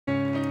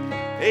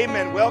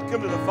Amen.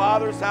 Welcome to the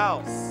Father's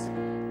house.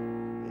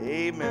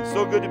 Amen.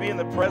 So good to be in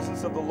the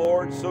presence of the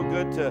Lord. So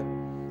good to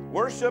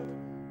worship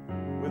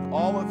with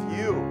all of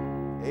you.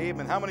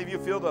 Amen. How many of you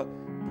feel the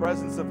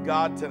presence of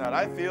God tonight?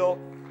 I feel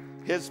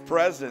His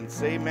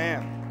presence.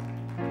 Amen.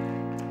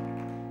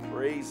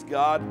 Praise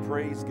God.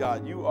 Praise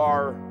God. You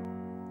are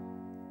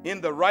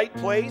in the right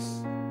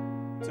place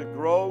to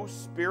grow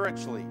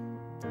spiritually.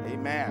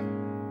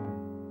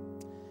 Amen.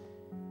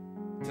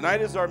 Tonight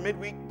is our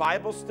midweek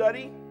Bible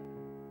study.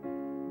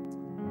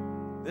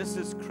 This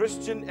is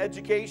Christian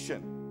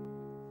education.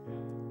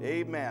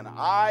 Amen.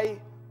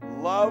 I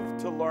love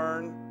to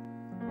learn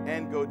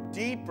and go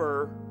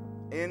deeper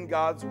in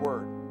God's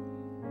Word.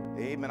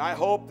 Amen. I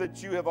hope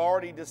that you have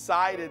already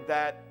decided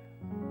that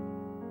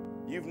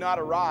you've not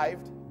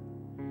arrived,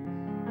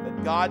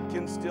 that God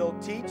can still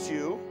teach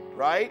you,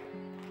 right?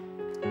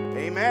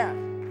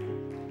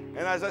 Amen.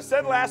 And as I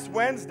said last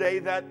Wednesday,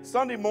 that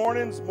Sunday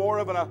morning's more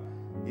of an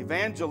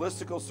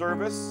evangelistical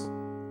service.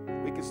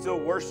 We can still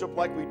worship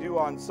like we do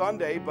on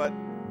Sunday, but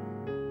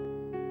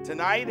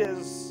tonight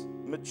is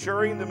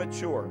maturing the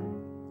mature.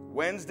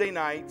 Wednesday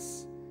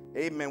nights,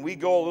 amen, we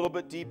go a little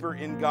bit deeper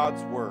in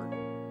God's Word.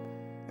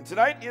 And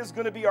tonight is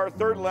going to be our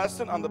third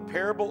lesson on the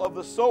parable of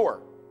the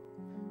sower.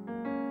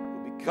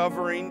 We'll be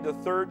covering the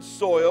third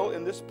soil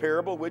in this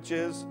parable, which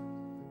is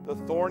the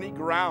thorny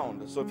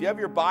ground. So if you have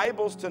your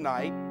Bibles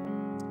tonight,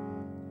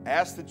 I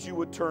ask that you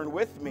would turn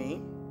with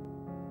me.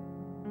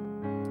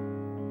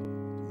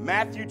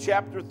 Matthew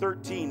chapter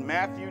 13.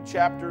 Matthew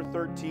chapter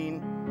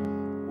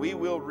 13. We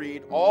will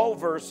read all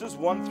verses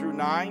 1 through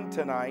 9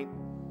 tonight.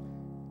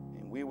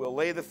 And we will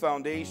lay the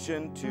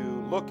foundation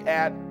to look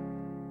at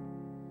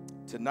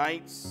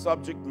tonight's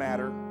subject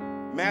matter.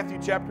 Matthew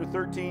chapter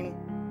 13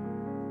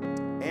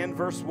 and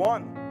verse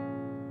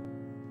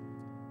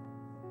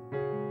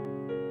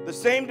 1. The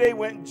same day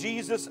went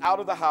Jesus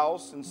out of the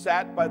house and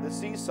sat by the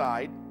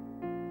seaside,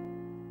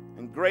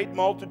 and great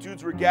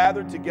multitudes were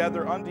gathered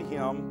together unto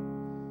him,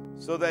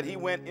 so that he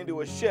went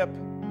into a ship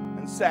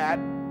and sat,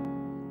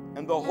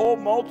 and the whole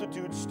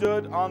multitude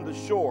stood on the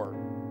shore.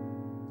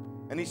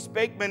 And he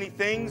spake many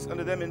things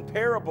unto them in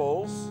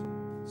parables,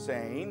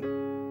 saying,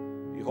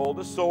 Behold,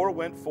 a sower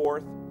went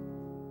forth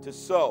to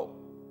sow.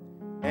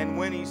 And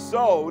when he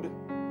sowed,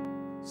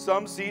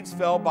 some seeds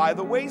fell by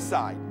the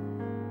wayside,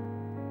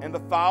 and the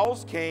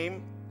fowls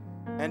came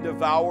and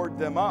devoured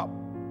them up.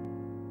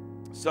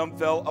 Some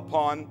fell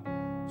upon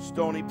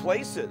stony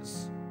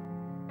places,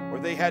 where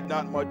they had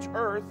not much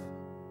earth,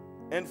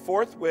 and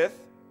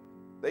forthwith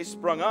they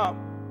sprung up,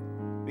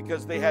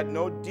 because they had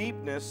no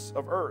deepness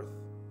of earth.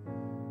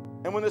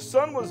 And when the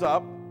sun was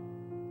up,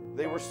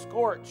 they were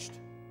scorched,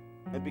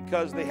 and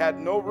because they had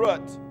no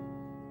root,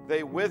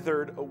 they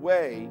withered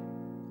away.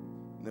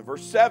 And then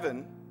verse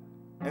 7,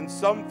 and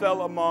some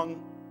fell among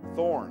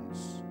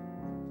thorns,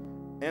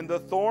 and the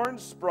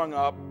thorns sprung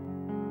up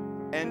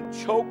and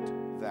choked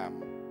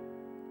them.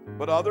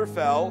 But other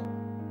fell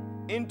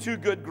into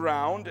good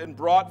ground and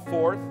brought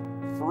forth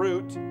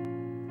fruit,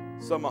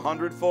 some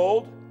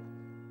 100-fold,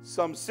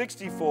 some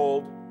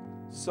 60-fold,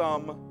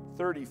 some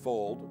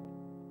 30-fold.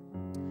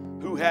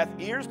 Who hath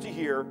ears to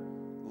hear,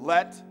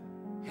 let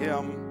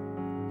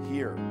him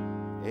hear.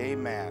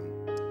 Amen.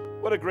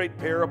 What a great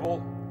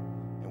parable.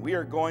 And we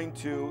are going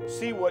to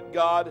see what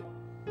God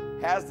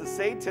has to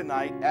say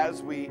tonight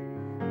as we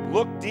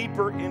look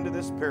deeper into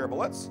this parable.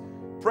 Let's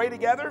pray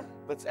together.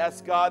 Let's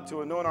ask God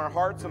to anoint our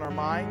hearts and our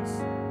minds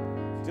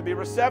to be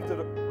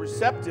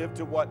receptive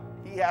to what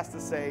He has to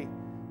say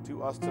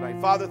to us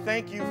tonight. Father,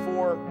 thank you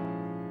for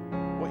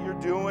what you're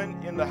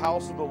doing in the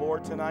house of the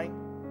Lord tonight.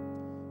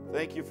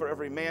 Thank you for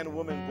every man,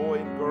 woman, boy,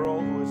 and girl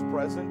who is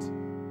present.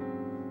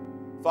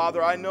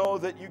 Father, I know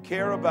that you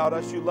care about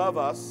us, you love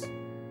us,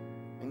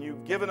 and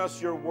you've given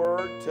us your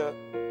word to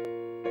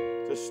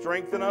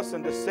strengthen us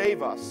and to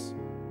save us.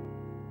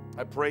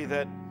 I pray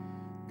that,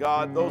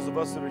 God, those of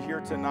us that are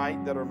here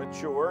tonight that are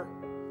mature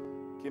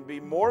can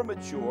be more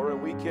mature,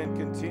 and we can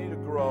continue to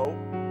grow.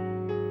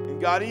 And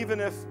God,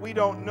 even if we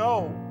don't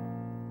know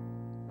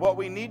what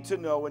we need to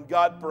know, and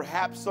God,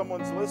 perhaps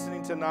someone's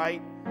listening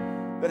tonight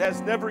that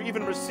has never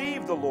even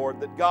received the Lord,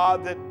 that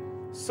God, that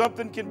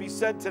something can be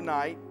said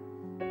tonight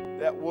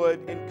that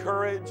would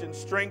encourage and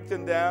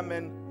strengthen them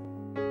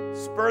and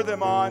spur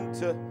them on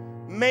to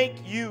make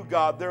you,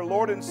 God, their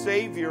Lord and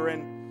Savior,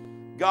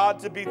 and God,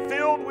 to be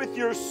filled with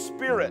your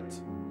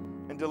Spirit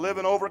and to live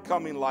an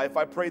overcoming life.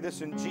 I pray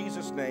this in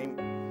Jesus' name.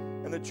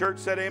 And the church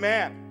said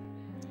amen.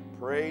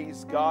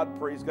 Praise God,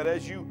 praise God.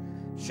 As you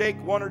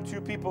shake one or two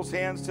people's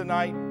hands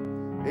tonight,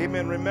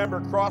 amen,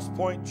 remember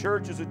CrossPoint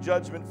Church is a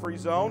judgment-free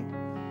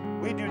zone.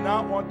 We do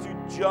not want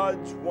to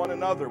judge one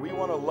another. We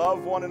want to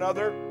love one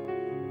another.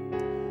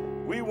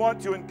 We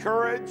want to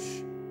encourage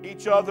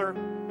each other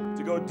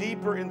to go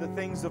deeper in the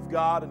things of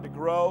God and to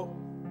grow.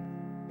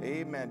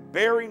 Amen.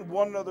 Bearing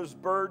one another's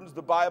burdens,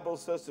 the Bible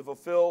says, to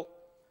fulfill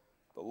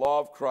the law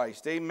of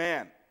Christ.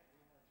 Amen.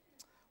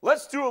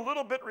 Let's do a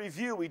little bit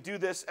review. We do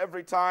this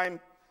every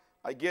time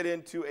I get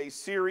into a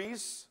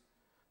series.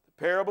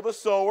 The parable of the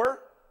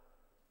sower.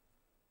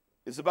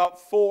 is about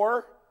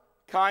 4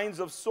 kinds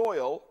of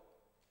soil.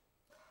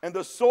 And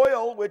the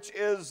soil, which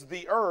is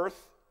the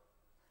earth,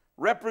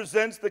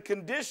 represents the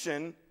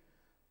condition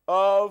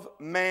of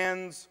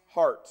man's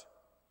heart.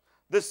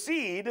 The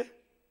seed,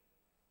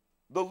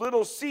 the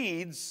little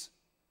seeds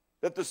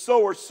that the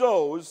sower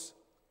sows,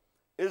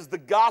 is the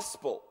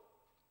gospel,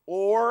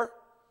 or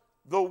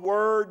the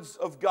words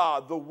of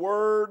God, the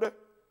word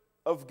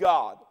of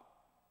God.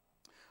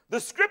 The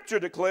scripture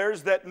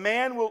declares that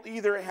man will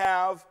either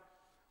have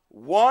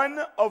one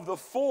of the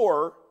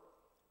 4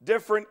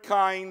 different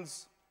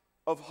kinds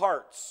of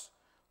hearts,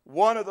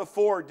 one of the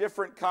 4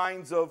 different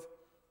kinds of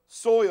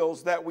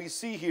soils that we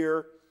see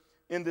here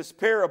in this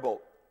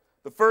parable.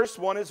 The first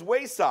one is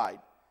wayside.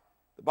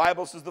 The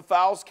Bible says the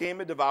fowls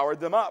came and devoured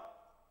them up.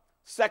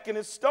 Second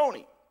is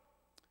stony,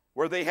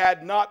 where they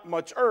had not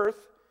much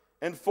earth,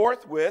 and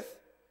forthwith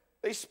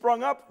they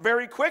sprung up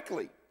very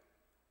quickly,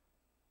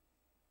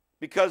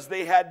 because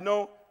they had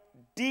no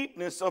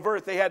deepness of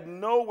earth. They had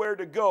nowhere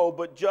to go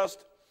but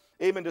just,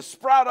 amen, to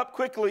sprout up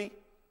quickly,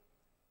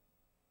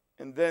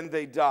 and then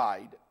they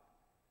died.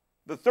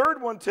 The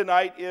third one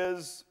tonight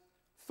is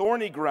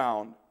thorny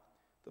ground.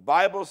 The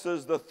Bible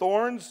says the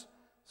thorns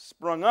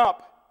sprung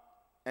up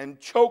and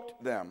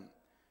choked them.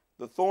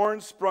 The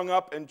thorns sprung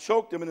up and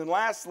choked them. And then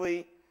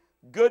lastly,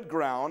 good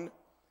ground.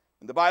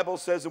 And the Bible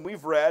says, and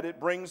we've read, it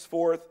brings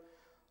forth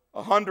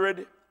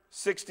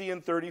 160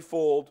 and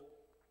 30-fold.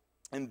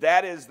 And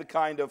that is the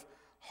kind of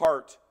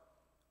heart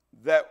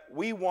that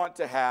we want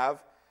to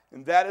have.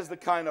 And that is the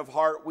kind of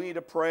heart we need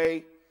to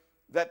pray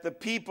that the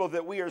people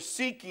that we are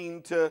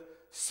seeking to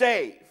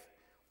save,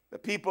 the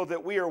people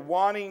that we are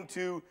wanting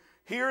to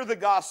hear the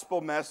gospel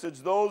message,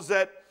 those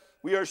that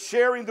we are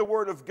sharing the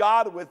word of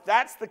God with,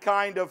 that's the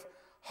kind of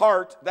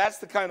heart, that's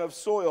the kind of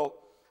soil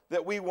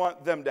that we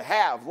want them to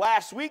have.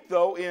 Last week,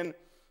 though, in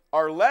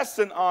our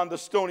lesson on the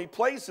stony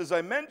places,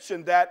 I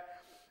mentioned that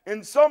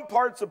in some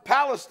parts of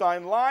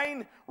Palestine,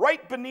 lying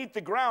right beneath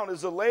the ground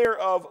is a layer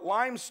of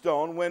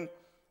limestone. When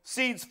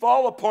seeds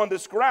fall upon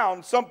this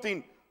ground,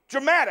 something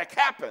dramatic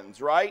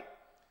happens, right?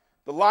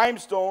 The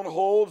limestone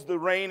holds the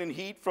rain and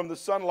heat from the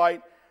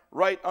sunlight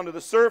right under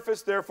the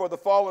surface. Therefore, the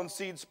fallen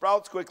seed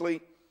sprouts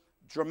quickly,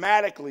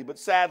 dramatically, but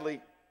sadly,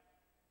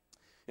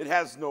 it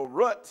has no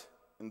root,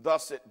 and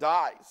thus it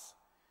dies.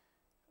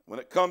 When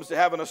it comes to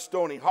having a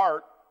stony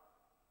heart,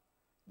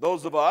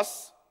 those of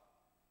us,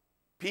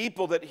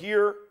 people that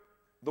hear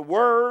the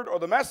word or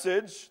the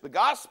message, the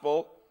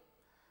gospel,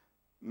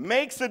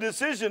 makes a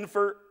decision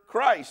for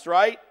Christ,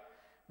 right?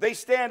 They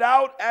stand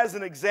out as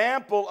an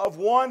example of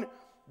one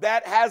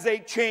that has a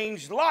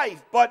changed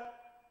life, but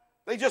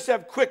they just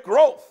have quick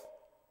growth.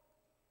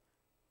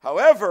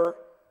 However,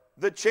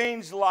 the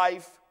changed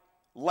life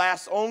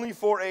lasts only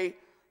for a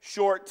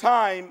short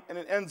time, and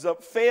it ends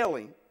up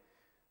failing.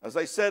 As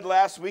I said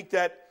last week,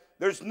 that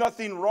there's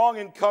nothing wrong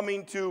in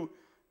coming to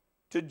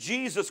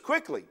Jesus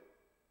quickly.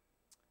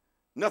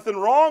 Nothing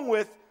wrong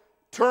with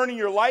turning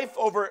your life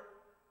over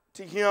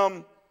to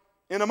Him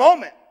in a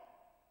moment.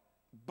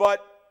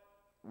 But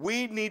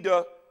we need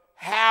to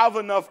have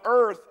enough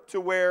earth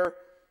to where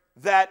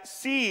that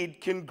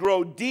seed can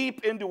grow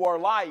deep into our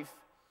life,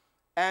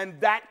 and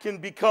that can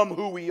become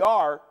who we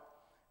are.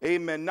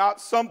 Amen.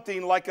 Not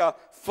something like a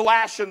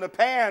flash in the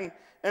pan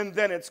and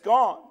then it's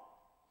gone.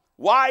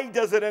 Why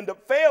does it end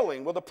up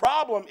failing? Well, the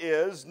problem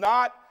is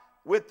not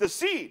with the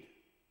seed,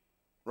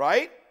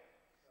 right?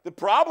 The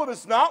problem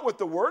is not with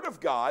the Word of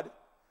God,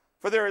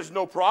 for there is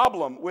no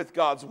problem with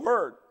God's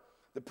Word.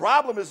 The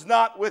problem is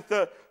not with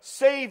the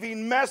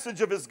saving message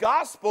of His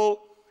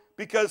gospel,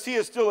 because He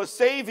is still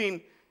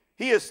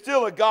He is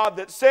still a God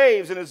that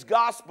saves, and His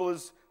gospel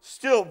is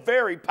still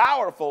very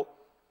powerful.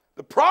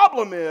 The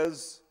problem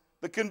is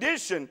the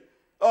condition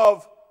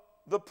of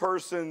the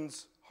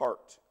person's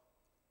heart.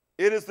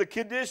 It is the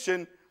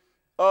condition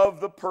of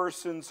the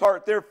person's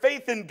heart. Their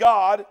faith in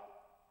God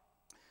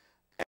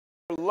and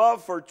their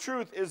love for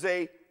truth is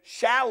a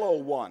shallow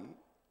one.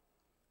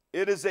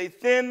 It is a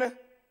thin,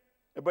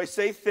 everybody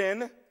say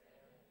thin,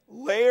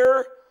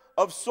 layer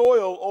of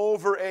soil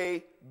over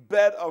a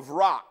bed of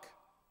rock.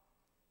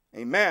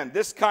 Amen.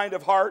 This kind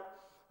of heart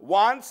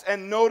wants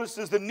and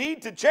notices the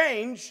need to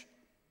change,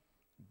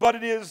 but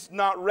it is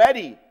not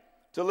ready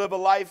to live a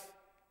life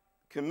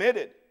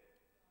committed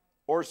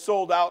or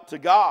sold out to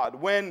God.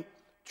 When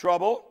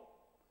trouble,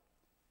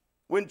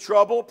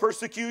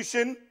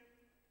 persecution,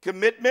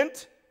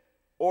 commitment,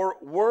 or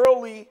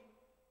worldly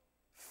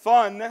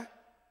fun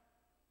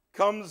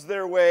comes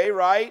their way,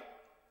 right?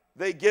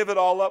 They give it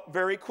all up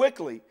very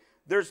quickly.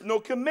 There's no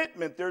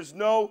commitment. There's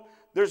no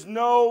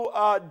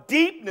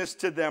deepness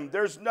to them.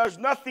 There's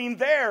nothing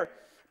there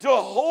to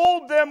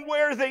hold them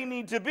where they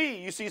need to be.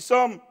 You see,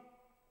 some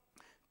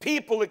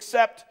people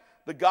accept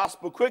the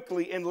gospel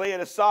quickly and lay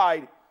it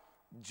aside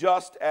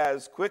just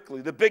as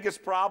quickly. The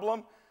biggest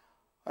problem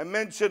I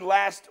mentioned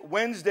last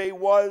Wednesday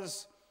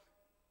was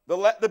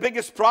the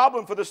biggest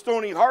problem for the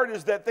stony heart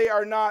is that they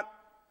are not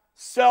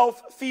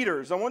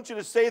self-feeders. I want you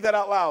to say that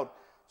out loud.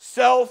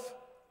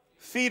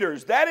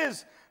 Self-feeders. That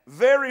is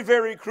very,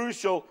 very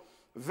crucial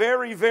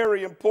very,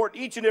 very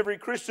important. Each and every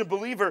Christian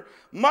believer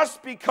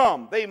must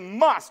become,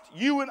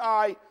 you and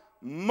I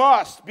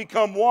must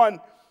become one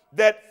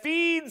that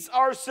feeds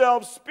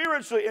ourselves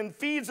spiritually and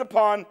feeds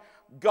upon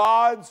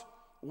God's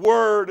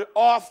word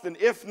often,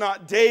 if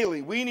not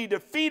daily. We need to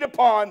feed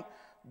upon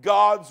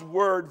God's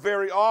word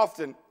very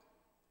often.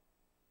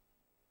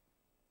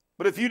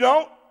 But if you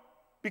don't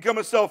become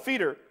a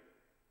self-feeder,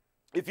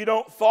 if you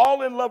don't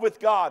fall in love with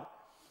God,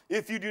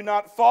 if you do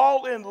not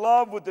fall in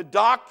love with the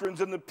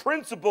doctrines and the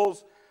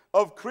principles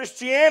of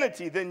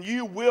Christianity, then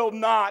you will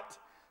not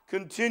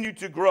continue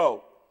to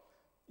grow.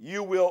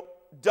 You will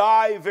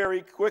die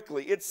very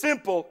quickly. It's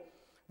simple.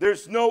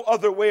 There's no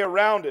other way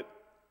around it.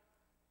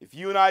 If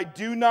you and I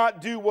do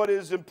not do what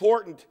is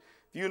important,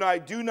 if you and I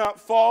do not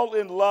fall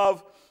in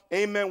love,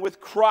 amen, with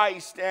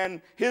Christ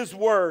and His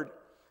Word,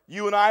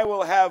 you and I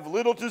will have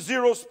little to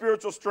zero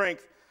spiritual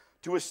strength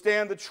to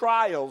withstand the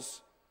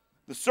trials,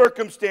 the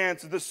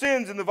circumstances, the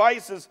sins and the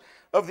vices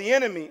of the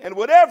enemy, and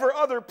whatever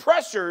other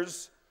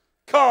pressures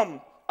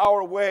come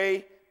our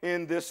way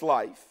in this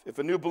life. If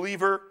a new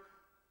believer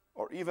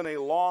or even a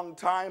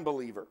long-time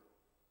believer,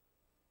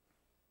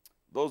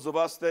 those of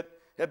us that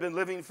have been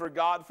living for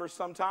God for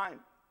some time,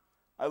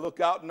 I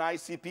look out and I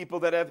see people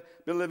that have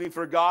been living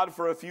for God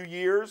for a few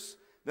years.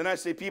 Then I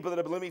see people that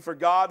have been living for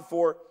God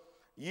for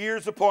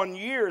years upon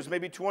years,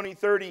 maybe 20,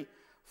 30,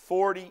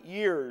 40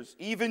 years.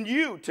 Even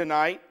you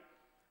tonight,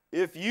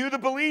 if you, the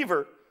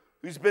believer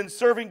who's been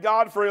serving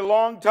God for a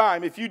long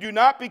time, if you do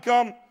not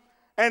become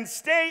and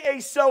stay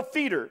a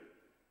self-feeder,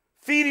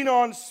 feeding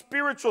on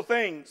spiritual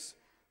things,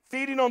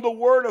 feeding on the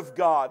Word of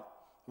God,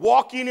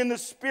 walking in the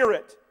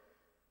Spirit,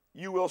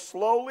 you will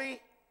slowly,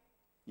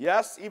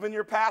 yes, even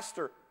your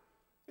pastor,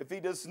 if he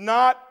does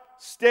not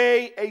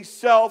stay a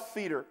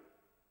self-feeder,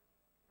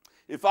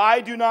 if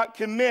I do not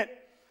commit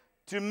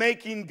to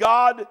making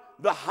God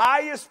the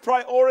highest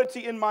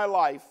priority in my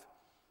life,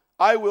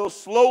 I will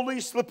slowly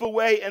slip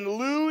away and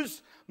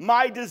lose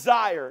my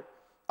desire.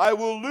 I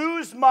will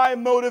lose my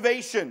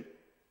motivation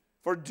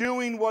for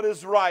doing what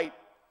is right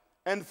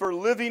and for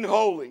living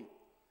holy.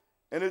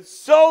 And it's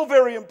so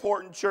very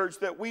important, church,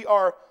 that we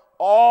are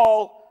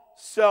all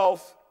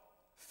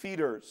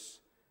self-feeders.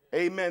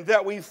 Amen.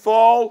 That we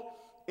fall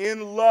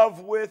in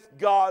love with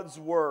God's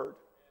Word.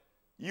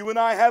 You and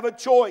I have a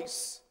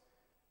choice.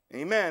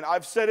 Amen.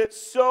 I've said it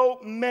so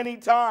many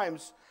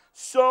times.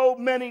 So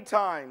many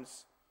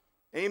times.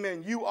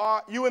 Amen.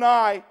 You and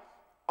I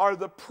are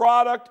the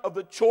product of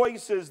the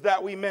choices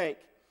that we make.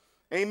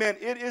 Amen.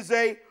 It is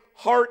a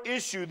heart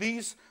issue.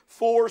 These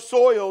four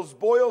soils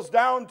boils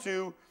down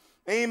to,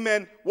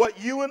 amen,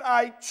 what you and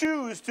I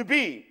choose to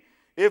be.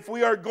 If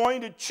we are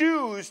going to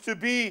choose to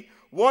be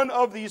one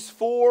of these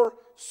four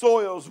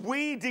soils,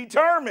 we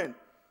determine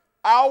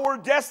our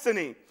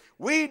destiny.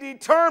 We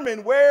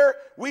determine where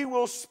we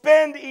will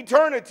spend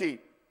eternity.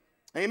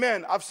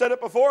 Amen. I've said it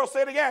before, I'll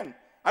say it again.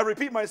 I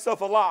repeat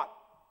myself a lot.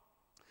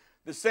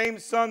 The same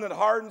sun that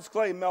hardens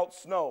clay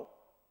melts snow.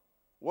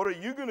 What are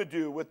you going to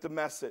do with the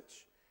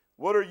message?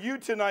 What are you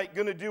tonight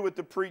going to do with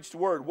the preached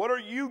word? What are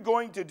you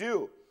going to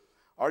do?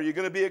 Are you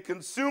going to be a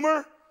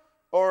consumer?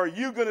 Or are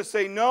you going to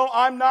say, no,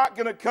 I'm not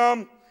going to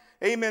come,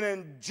 amen,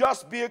 and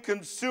just be a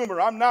consumer.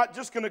 I'm not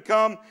just going to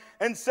come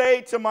and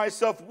say to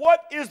myself,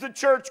 what is the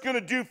church going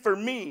to do for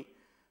me?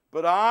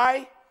 But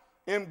I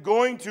am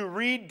going to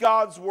read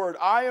God's word.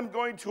 I am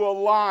going to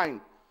align,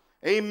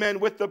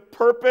 amen, with the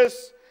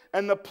purpose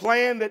and the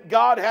plan that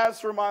God has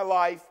for my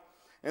life.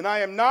 And I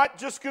am not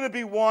just going to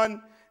be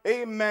one,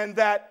 amen,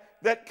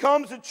 that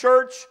comes to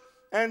church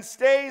and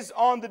stays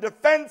on the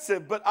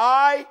defensive, but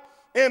I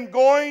am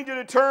going to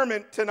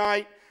determine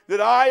tonight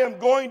that I am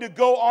going to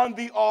go on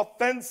the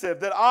offensive,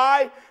 that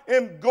I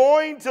am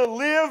going to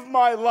live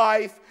my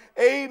life,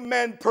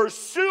 amen,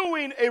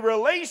 pursuing a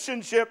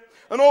relationship,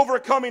 an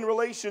overcoming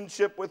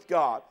relationship with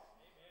God.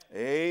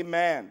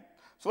 Amen.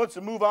 So let's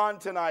move on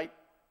tonight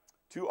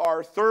to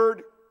our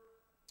third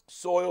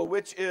soil,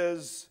 which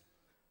is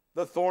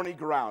the thorny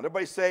ground.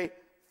 Everybody say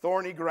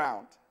thorny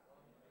ground.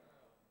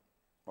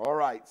 All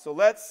right, so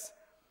let's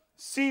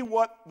see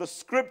what the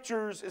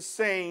Scriptures is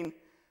saying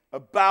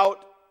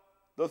about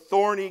the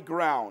thorny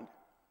ground.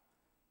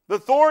 The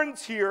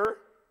thorns here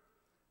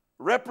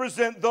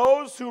represent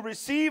those who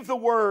receive the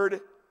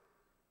word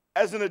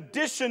as an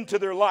addition to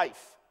their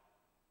life.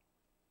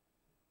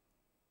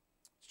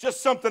 It's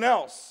just something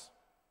else.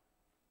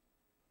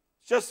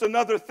 It's just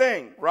another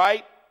thing,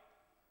 right?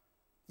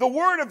 The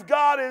word of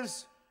God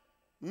is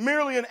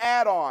merely an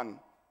add-on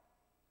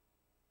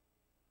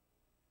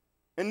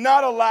and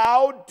not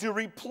allowed to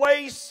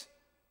replace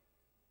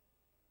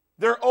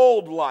their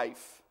old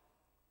life.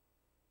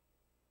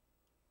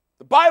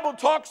 The Bible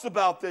talks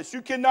about this.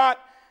 You cannot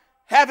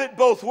have it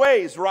both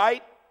ways,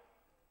 right?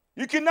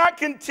 You cannot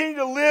continue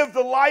to live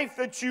the life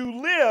that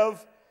you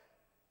live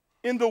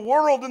in the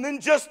world and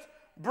then just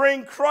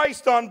bring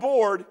Christ on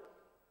board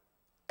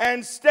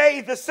and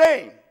stay the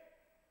same.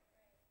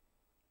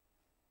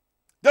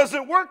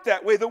 Doesn't work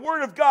that way. The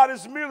Word of God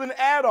is merely an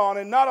add-on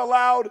and not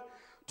allowed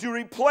to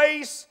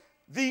replace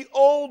the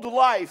old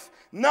life,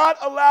 not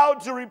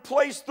allowed to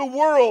replace the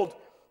world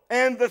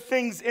and the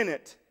things in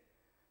it.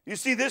 You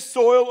see, this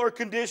soil or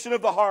condition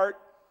of the heart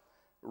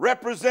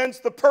represents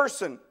the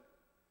person.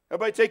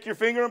 Everybody take your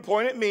finger and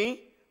point at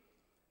me.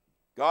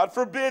 God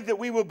forbid that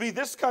we will be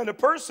this kind of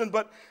person,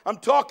 but I'm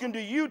talking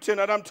to you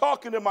tonight. I'm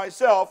talking to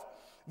myself.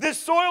 This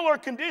soil or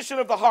condition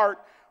of the heart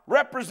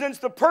represents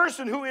the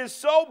person who is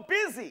so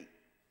busy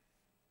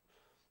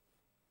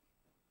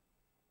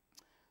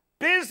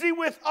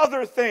with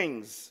other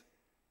things,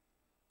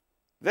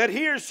 that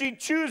he or she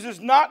chooses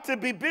not to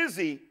be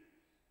busy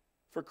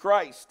for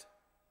Christ.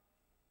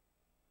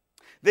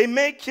 They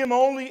make him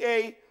only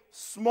a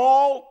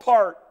small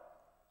part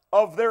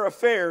of their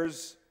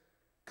affairs.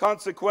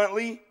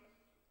 Consequently,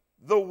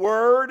 the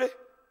word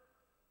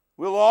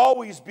will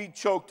always be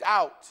choked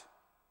out.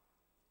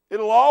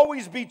 It'll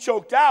always be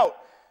choked out,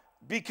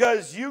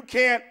 because you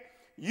can't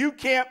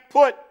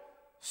put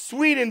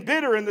sweet and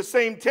bitter in the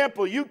same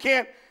temple. You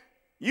can't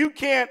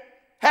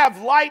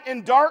have light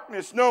and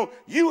darkness. No,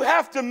 you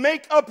have to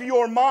make up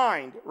your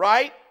mind,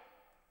 right?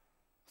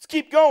 Let's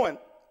keep going.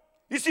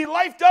 You see,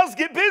 life does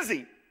get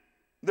busy.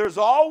 There's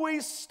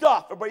always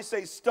stuff. Everybody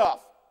say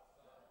stuff.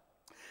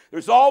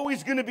 There's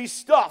always going to be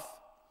stuff.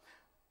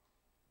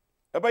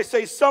 Everybody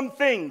say some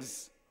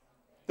things.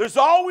 There's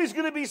always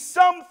going to be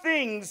some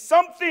things,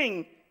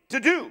 something to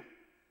do.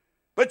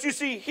 But you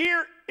see,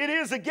 here it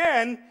is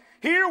again.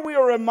 Here we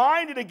are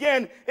reminded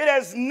again, it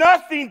has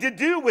nothing to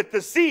do with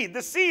the seed.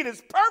 The seed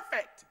is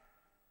perfect.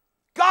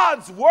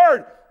 God's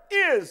word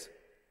is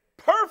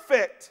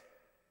perfect.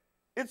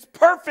 It's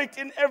perfect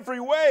in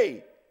every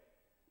way.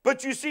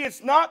 But you see,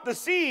 it's not the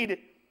seed.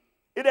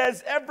 It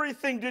has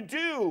everything to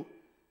do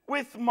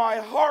with my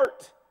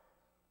heart.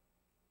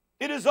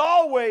 It is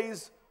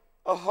always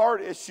a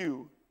heart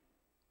issue.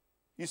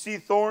 You see,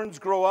 thorns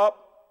grow up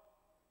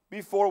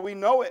before we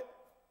know it.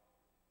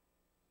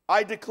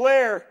 I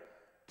declare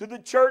to the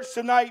church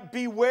tonight,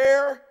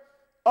 beware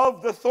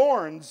of the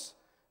thorns.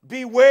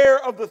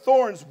 Beware of the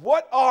thorns.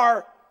 What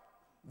are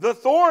the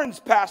thorns,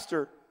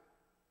 Pastor?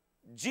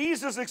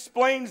 Jesus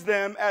explains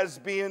them as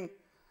being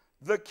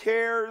the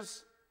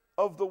cares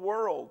of the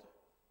world.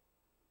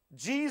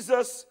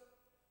 Jesus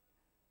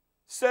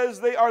says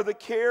they are the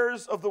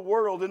cares of the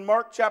world. In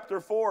Mark chapter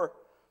 4,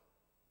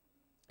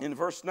 in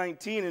verse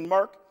 19, in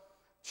Mark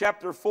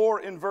chapter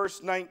 4, in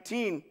verse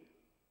 19,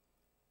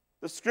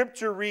 the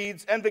scripture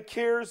reads, "And the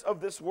cares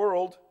of this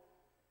world,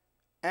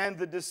 and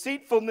the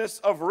deceitfulness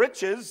of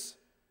riches,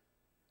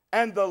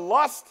 and the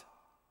lust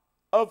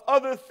of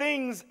other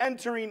things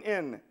entering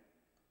in,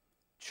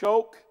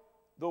 choke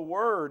the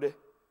word,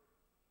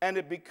 and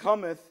it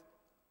becometh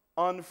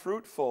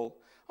unfruitful."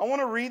 I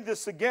want to read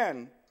this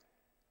again.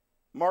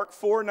 Mark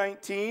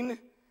 4:19.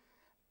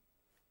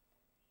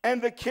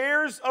 "And the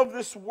cares of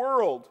this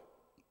world,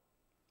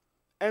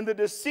 and the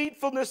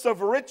deceitfulness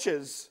of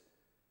riches,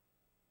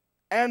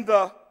 and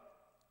the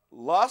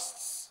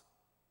lusts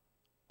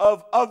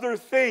of other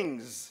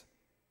things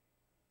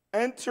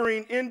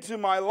entering into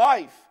my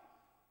life,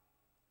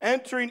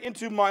 entering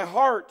into my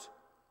heart,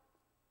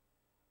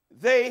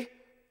 they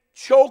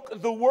choke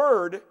the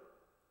word,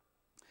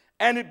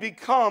 and it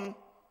become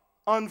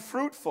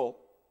unfruitful."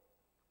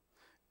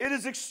 It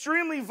is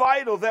extremely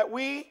vital that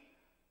we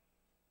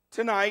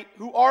tonight,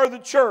 who are the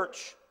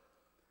church,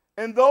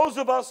 and those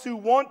of us who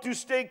want to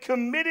stay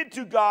committed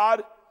to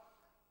God,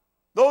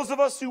 those of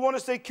us who want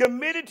to stay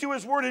committed to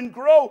his word and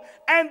grow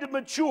and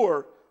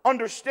mature,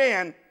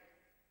 understand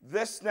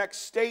this next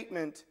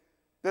statement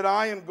that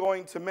I am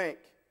going to make.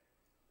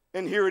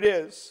 And here it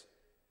is.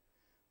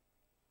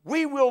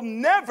 We will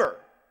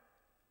never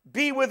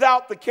be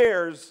without the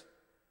cares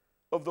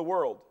of the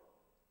world.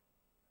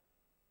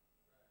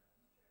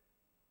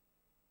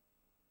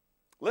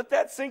 Let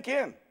that sink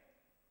in.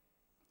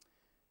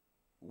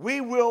 We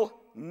will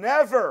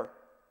never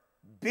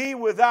be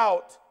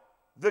without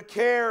the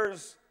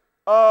cares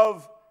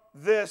of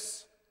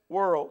this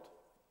world.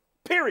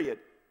 Period.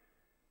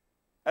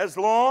 As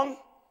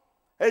long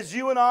as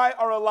you and I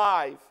are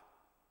alive,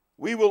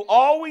 we will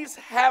always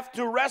have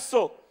to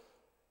wrestle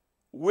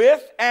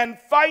with and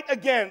fight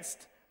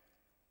against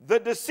the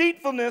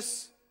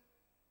deceitfulness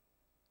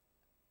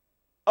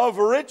of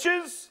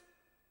riches,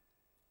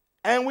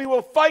 and we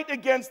will fight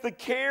against the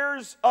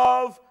cares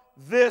of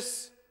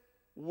this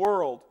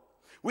world.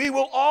 We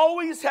will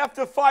always have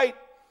to fight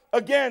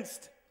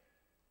against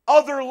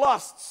other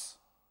lusts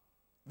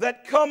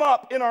that come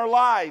up in our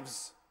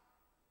lives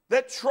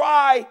that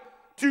try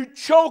to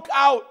choke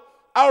out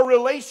our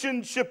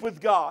relationship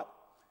with God.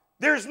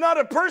 There's not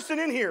a person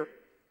in here,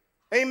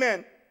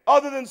 amen,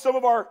 other than some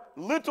of our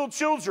little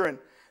children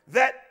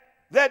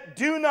that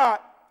do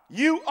not,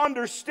 you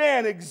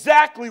understand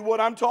exactly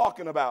what I'm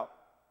talking about.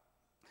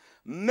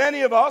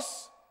 Many of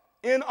us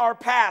in our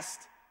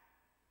past,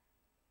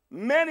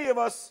 many of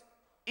us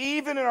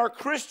even in our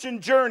Christian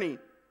journey,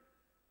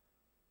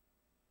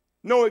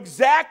 know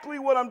exactly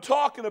what I'm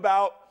talking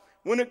about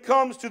when it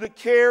comes to the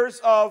cares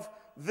of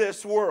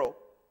this world.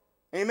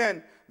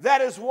 Amen.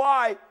 That is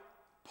why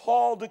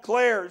Paul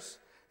declares,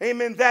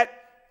 amen, that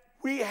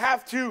we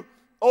have to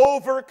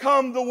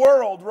overcome the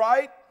world,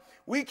 right?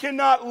 We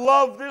cannot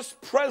love this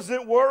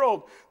present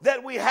world,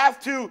 that we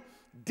have to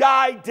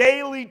die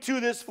daily to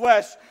this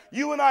flesh.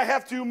 You and I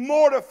have to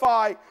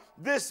mortify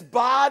this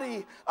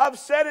body. I've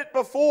said it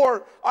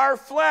before, our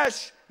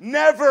flesh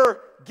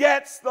never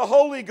gets the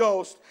Holy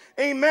Ghost.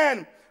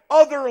 Amen.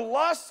 Other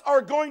lusts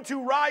are going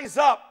to rise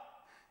up.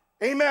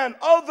 Amen.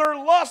 Other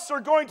lusts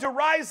are going to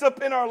rise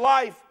up in our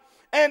life.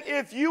 And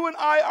if you and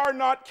I are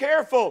not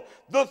careful,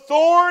 the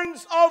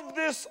thorns of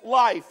this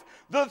life,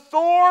 the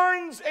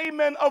thorns,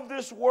 amen, of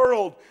this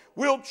world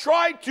will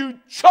try to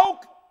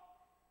choke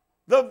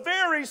the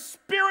very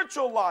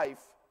spiritual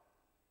life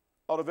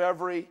out of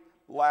every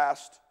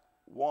last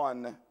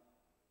one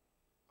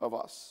of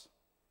us.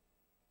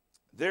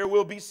 There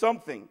will be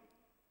something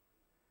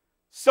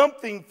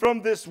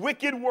from this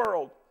wicked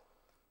world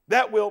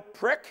that will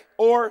prick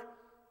or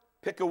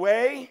pick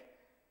away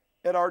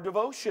at our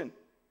devotion.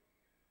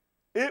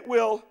 It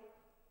will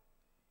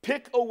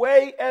pick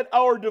away at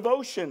our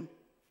devotion.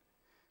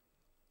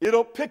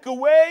 It'll pick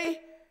away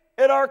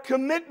at our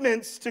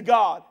commitments to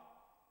God.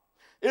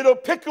 It'll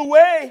pick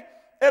away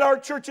at our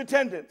church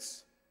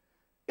attendance.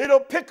 It'll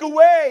pick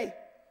away,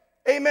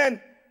 amen,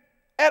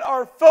 at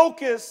our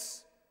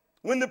focus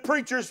when the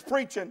preacher's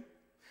preaching.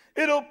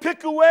 It'll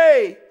pick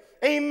away,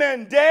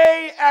 amen,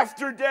 day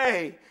after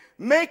day,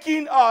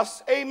 making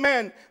us,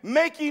 amen,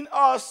 making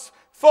us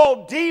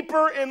fall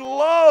deeper in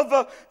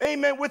love,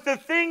 amen, with the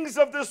things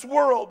of this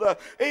world,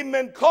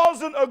 amen,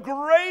 causing a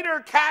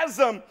greater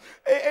chasm,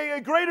 a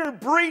greater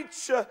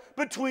breach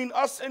between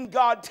us and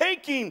God,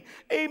 taking,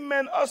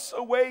 amen, us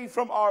away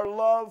from our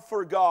love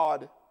for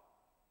God,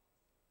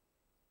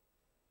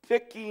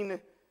 picking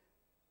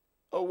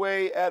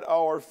away at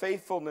our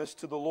faithfulness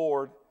to the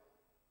Lord.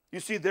 You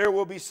see, there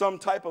will be some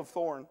type of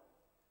thorn.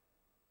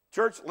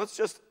 Church, let's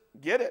just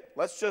get it.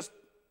 Let's just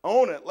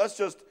own it. Let's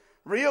just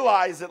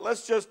realize it.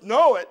 Let's just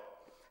know it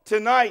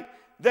tonight,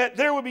 that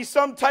there will be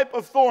some type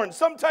of thorn,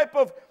 some type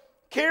of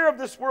care of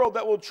this world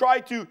that will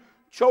try to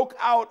choke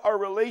out our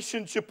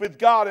relationship with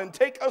God and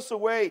take us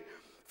away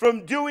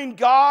from doing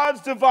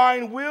God's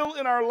divine will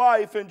in our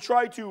life and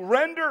try to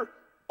render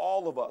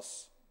all of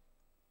us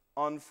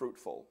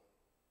unfruitful.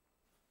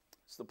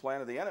 It's the plan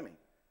of the enemy.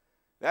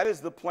 That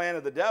is the plan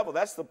of the devil.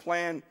 That's the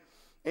plan,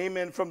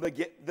 amen, from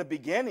the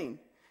beginning.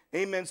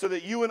 Amen, so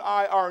that you and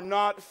I are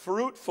not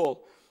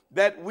fruitful,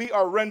 that we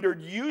are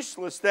rendered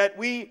useless, that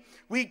we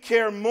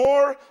care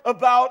more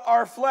about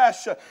our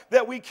flesh,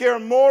 that we care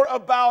more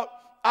about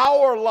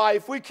our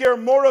life, we care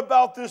more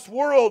about this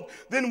world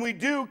than we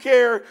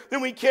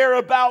care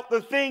about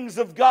the things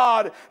of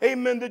God,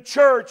 amen, the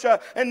church,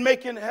 and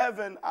making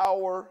heaven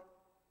our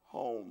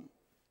home.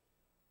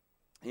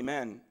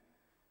 Amen.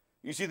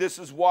 You see, this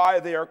is why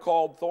they are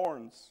called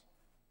thorns.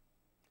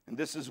 And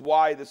this is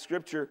why the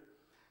scripture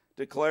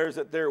declares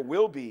that there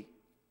will be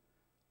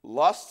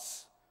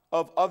lusts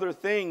of other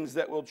things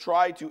that will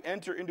try to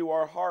enter into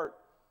our heart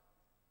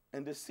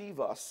and deceive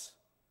us.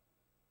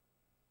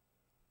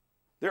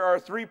 There are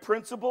three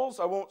principles.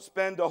 I won't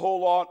spend a whole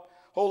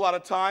lot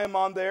of time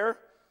on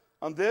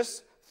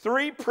this.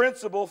 Three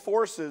principal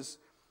forces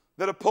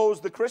that oppose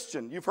the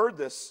Christian. You've heard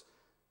this.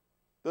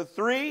 The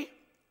three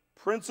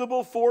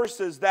principal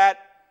forces that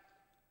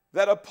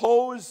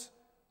oppose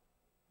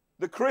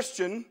the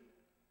Christian.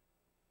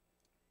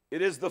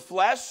 It is the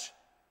flesh,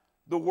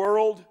 the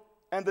world,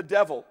 and the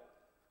devil.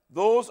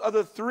 Those are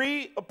the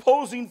three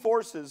opposing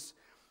forces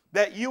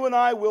that you and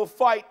I will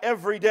fight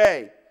every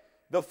day.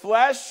 The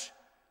flesh,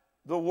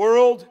 the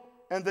world,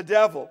 and the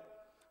devil.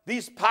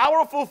 These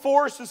powerful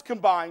forces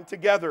combined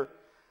together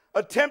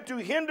attempt to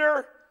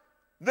hinder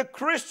the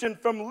Christian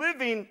from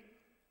living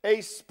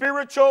a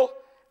spiritual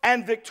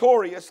and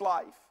victorious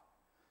life.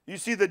 You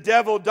see, the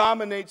devil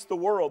dominates the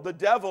world. The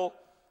devil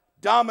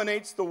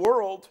dominates the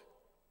world.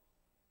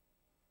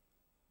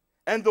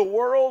 And the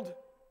world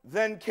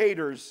then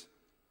caters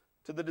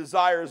to the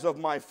desires of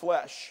my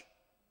flesh.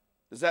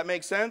 Does that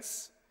make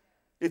sense?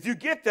 If you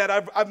get that,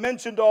 I've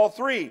mentioned all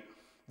three.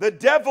 The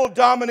devil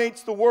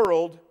dominates the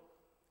world,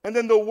 and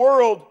then the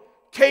world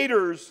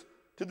caters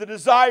to the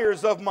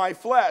desires of my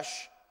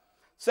flesh.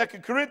 2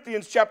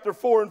 Corinthians chapter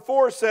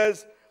 4:4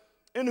 says,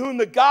 in whom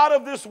the God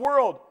of this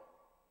world,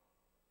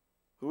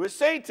 who is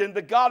Satan,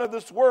 the God of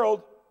this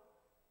world,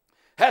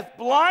 hath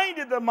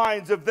blinded the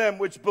minds of them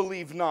which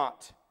believe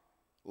not,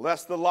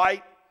 lest the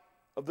light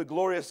of the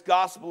glorious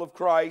gospel of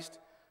Christ,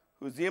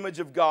 who is the image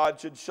of God,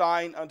 should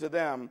shine unto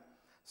them.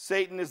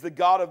 Satan is the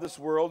god of this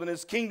world, and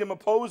his kingdom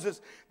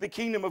opposes the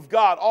kingdom of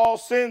God. All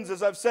sins,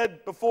 as I've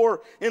said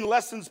before in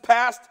lessons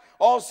past,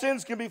 all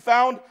sins can be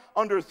found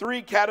under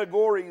three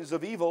categories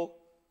of evil: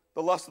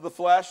 the lust of the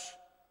flesh,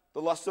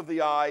 the lust of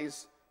the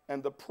eyes,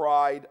 and the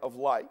pride of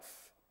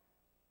life.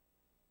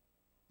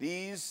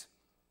 These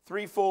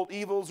threefold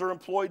evils are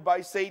employed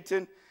by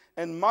Satan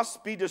and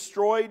must be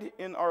destroyed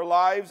in our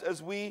lives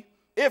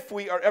if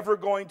we are ever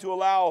going to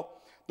allow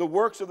the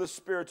works of the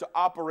Spirit to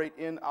operate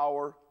in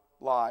our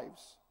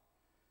lives.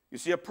 You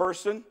see, a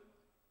person,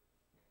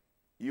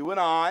 you and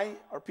I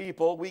are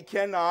people, we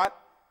cannot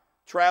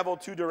travel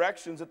two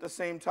directions at the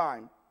same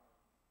time.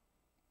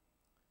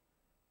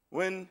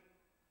 When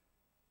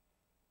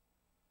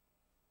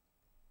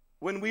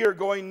we are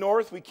going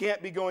north, we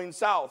can't be going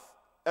south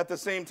at the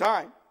same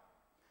time.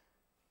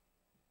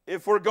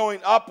 If we're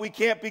going up, we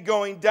can't be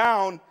going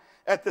down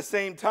at the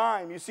same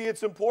time. You see,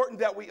 it's important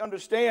that we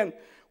understand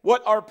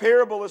what our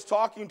parable is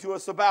talking to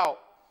us about.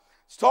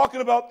 It's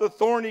talking about the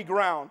thorny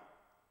ground.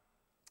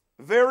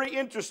 Very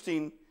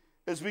interesting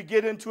as we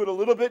get into it a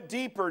little bit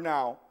deeper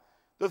now.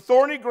 The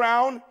thorny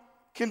ground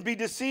can be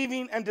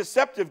deceiving and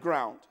deceptive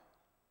ground.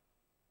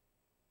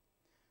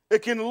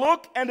 It can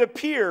look and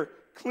appear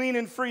clean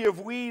and free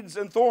of weeds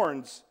and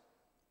thorns,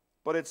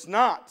 but it's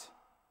not.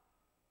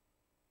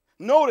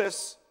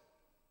 Notice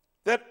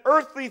that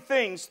earthly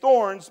things,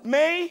 thorns,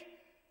 may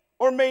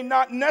or may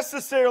not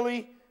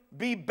necessarily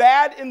be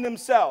bad in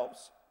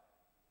themselves.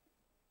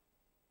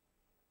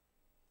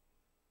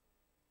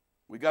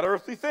 We got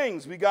earthly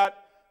things. We got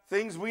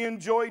things we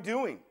enjoy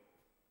doing,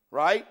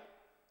 right?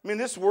 I mean,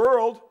 this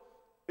world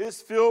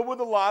is filled with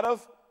a lot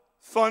of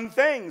fun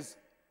things,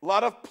 a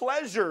lot of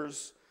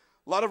pleasures,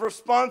 a lot of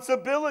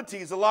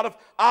responsibilities, a lot of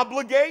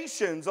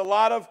obligations, a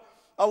lot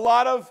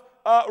of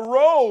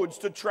roads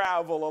to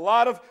travel, a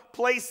lot of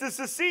places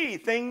to see,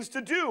 things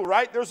to do,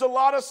 right? There's a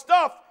lot of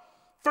stuff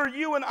for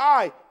you and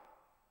I.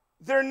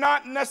 They're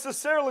not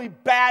necessarily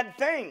bad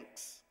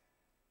things.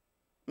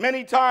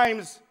 Many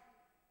times,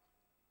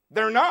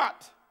 they're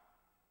not.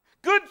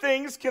 Good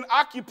things can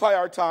occupy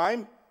our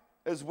time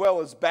as well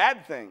as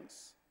bad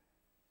things.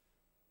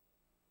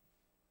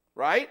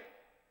 Right?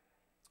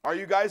 Are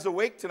you guys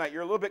awake tonight?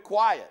 You're a little bit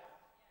quiet.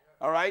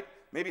 All right?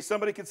 Maybe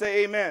somebody could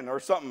say amen or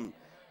something.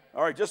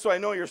 All right, just so I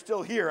know you're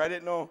still here. I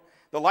didn't know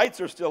the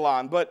lights are still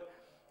on. But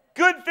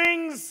good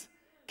things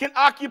can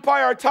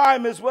occupy our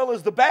time as well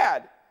as the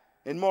bad.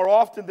 And more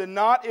often than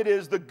not, it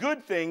is the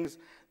good things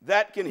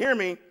that can, hear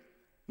me,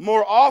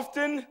 more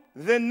often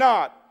than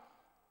not,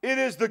 it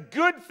is the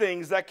good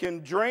things that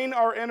can drain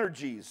our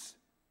energies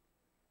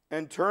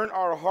and turn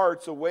our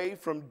hearts away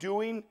from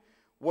doing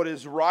what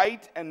is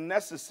right and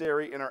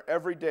necessary in our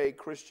everyday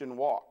Christian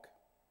walk.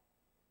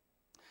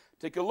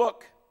 Take a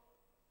look.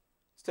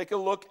 Let's take a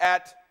look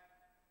at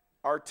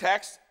our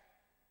text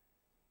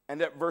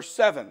and at verse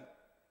 7.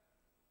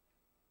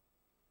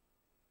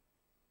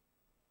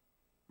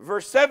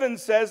 Verse 7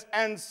 says,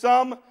 and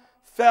some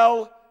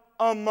fell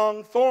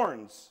among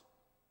thorns.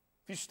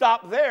 If you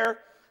stop there,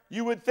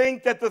 you would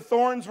think that the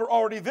thorns were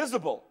already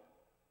visible.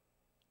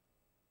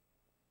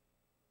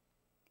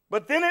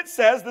 But then it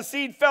says the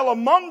seed fell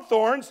among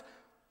thorns.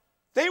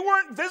 They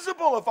weren't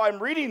visible if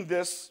I'm reading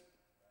this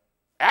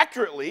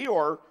accurately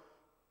or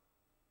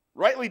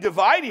rightly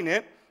dividing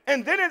it.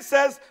 And then it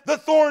says the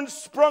thorns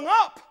sprung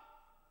up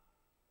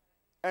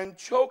and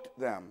choked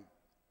them.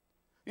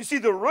 You see,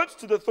 the roots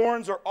to the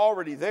thorns are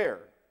already there.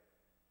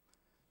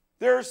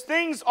 There's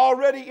things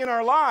already in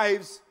our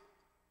lives,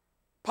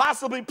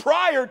 possibly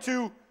prior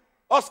to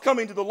us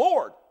coming to the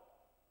Lord.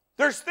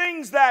 There's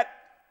things that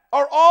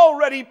are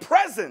already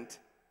present,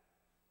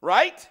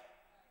 right?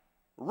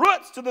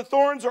 Roots to the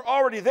thorns are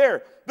already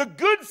there. The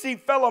good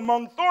seed fell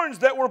among thorns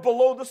that were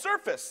below the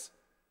surface.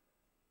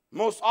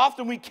 Most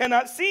often we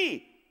cannot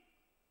see.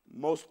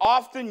 Most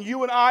often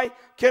you and I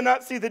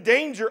cannot see the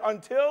danger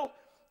until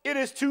it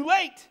is too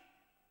late.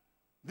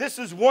 This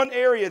is one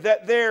area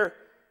that there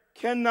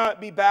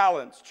cannot be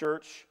balance,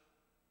 church.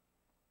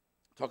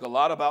 Talk a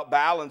lot about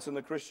balance in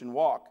the Christian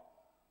walk.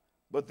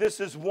 But this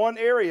is one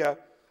area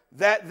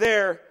that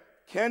there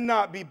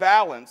cannot be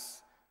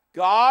balance.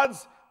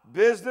 God's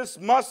business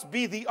must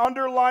be the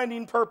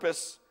underlining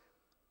purpose.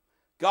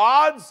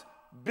 God's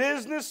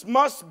business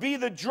must be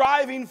the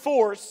driving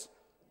force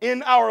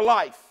in our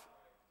life.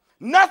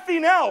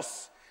 Nothing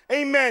else,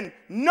 amen,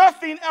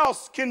 nothing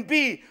else can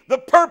be the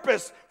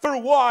purpose for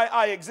why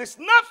I exist.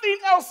 Nothing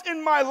else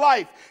in my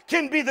life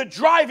can be the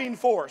driving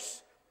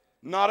force.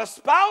 Not a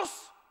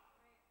spouse,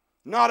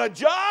 not a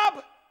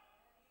job,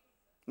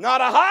 not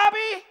a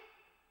hobby,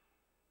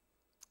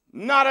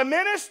 not a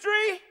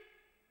ministry.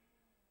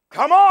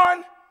 Come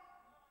on.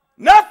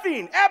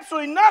 Nothing,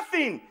 absolutely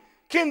nothing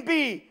can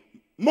be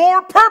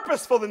more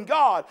purposeful than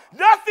God.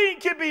 Nothing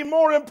can be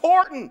more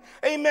important,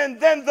 amen,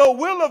 than the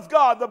will of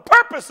God, the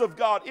purpose of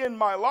God in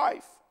my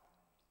life.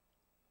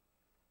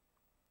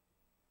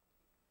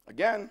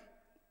 Again,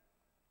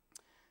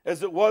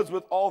 as it was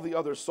with all the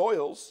other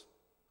soils,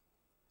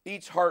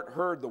 each heart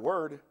heard the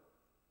word,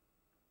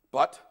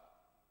 but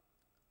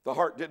the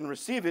heart didn't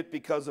receive it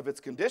because of its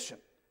condition.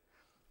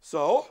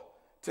 So,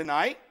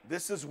 tonight,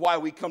 this is why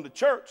we come to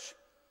church,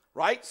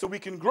 right? So we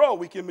can grow,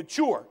 we can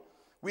mature,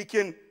 we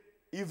can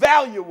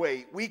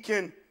evaluate, we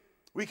can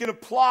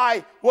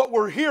apply what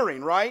we're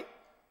hearing, right?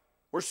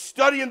 We're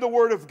studying the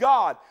Word of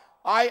God.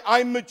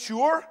 I'm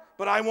mature,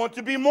 but I want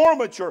to be more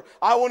mature.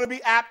 I want to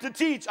be apt to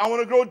teach. I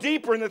want to grow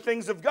deeper in the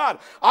things of God.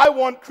 I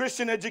want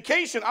Christian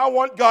education. I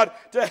want God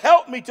to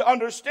help me to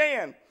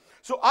understand.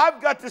 So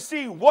I've got to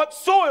see what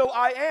soil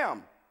I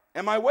am.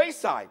 Am I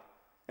wayside?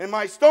 Am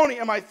I stony?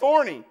 Am I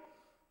thorny?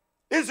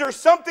 Is there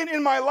something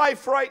in my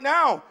life right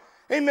now,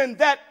 amen,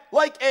 that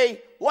like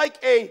a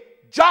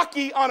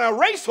jockey on a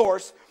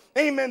racehorse,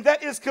 amen,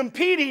 that is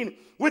competing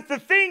with the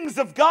things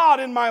of God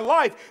in my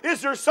life.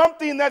 Is there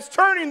something that's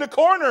turning the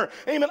corner?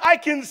 Amen. I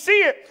can see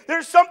it.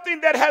 There's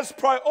something that has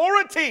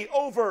priority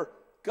over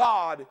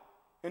God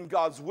and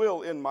God's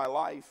will in my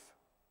life.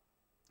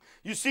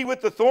 You see,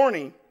 with the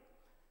thorny,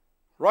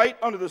 right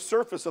under the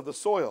surface of the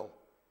soil,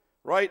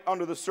 right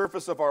under the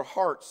surface of our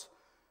hearts,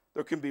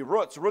 there can be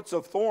roots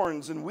of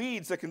thorns and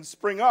weeds that can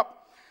spring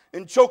up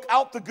and choke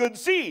out the good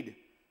seed,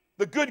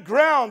 the good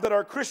ground that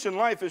our Christian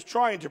life is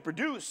trying to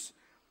produce.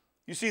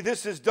 You see,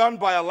 this is done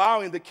by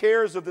allowing the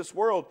cares of this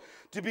world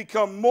to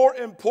become more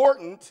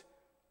important.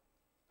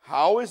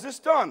 How is this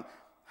done?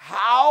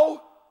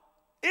 How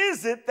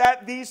is it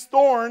that these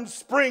thorns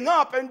spring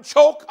up and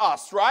choke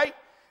us, right?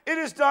 It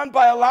is done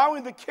by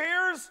allowing the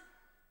cares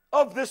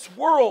of this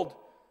world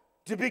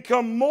to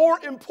become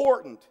more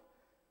important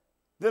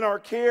than our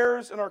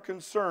cares and our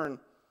concern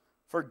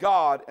for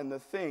God and the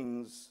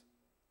things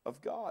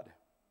of God.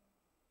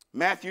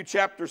 Matthew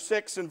chapter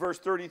 6 and verse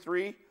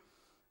 33.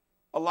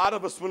 A lot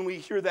of us, when we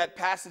hear that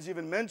passage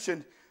even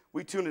mentioned,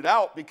 we tune it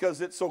out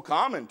because it's so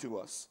common to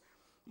us.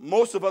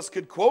 Most of us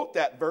could quote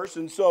that verse,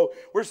 and so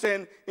we're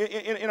saying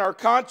in our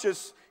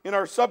conscious, in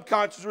our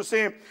subconscious, we're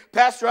saying,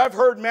 Pastor, I've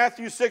heard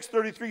Matthew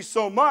 6:33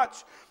 so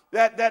much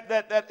that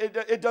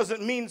it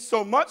doesn't mean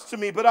so much to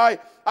me, but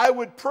I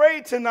would pray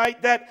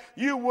tonight that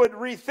you would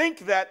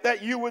rethink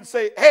that you would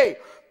say, hey,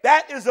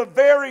 that is a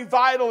very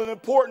vital and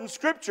important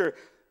scripture.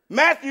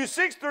 Matthew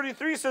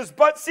 6:33 says,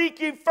 but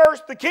seek ye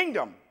first the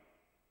kingdom.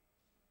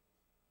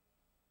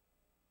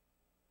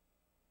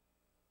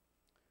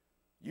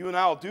 You and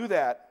I will do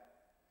that.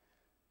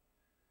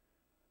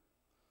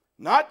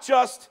 Not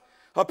just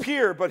up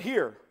here, but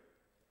here.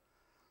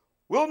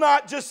 We'll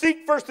not just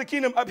seek first the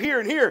kingdom up here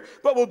and here,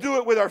 but we'll do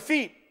it with our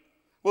feet.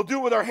 We'll do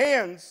it with our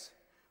hands.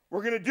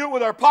 We're going to do it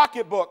with our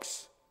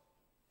pocketbooks.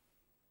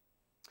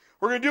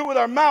 We're going to do it with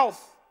our mouth.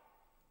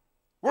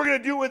 We're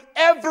going to do it with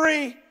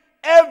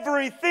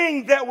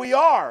everything that we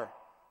are.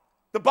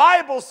 The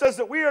Bible says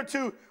that we are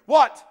to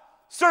what?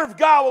 Serve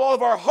God with all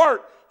of our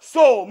heart,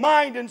 soul,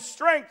 mind, and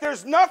strength.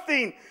 There's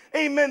nothing,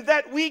 amen,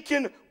 that we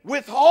can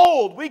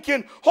withhold. We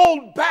can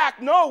hold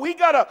back. No, we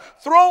got to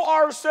throw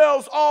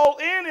ourselves all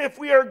in if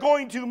we are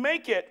going to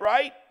make it,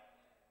 right?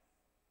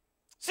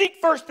 Seek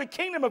first the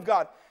kingdom of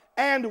God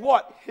and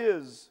what?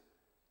 His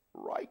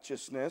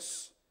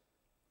righteousness.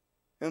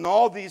 And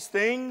all these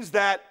things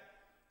that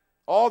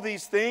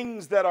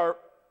are,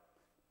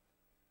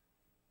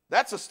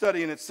 that's a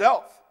study in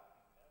itself,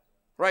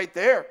 right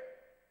there.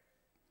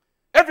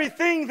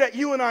 Everything that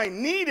you and I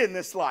need in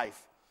this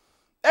life,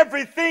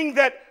 everything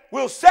that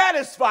will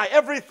satisfy,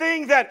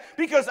 everything that,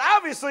 because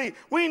obviously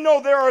we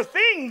know there are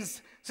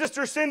things,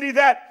 Sister Cindy,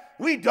 that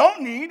we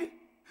don't need.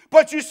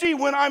 But you see,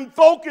 when I'm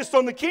focused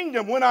on the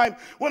kingdom, when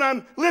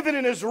I'm living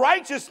in His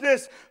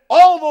righteousness,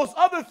 all those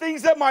other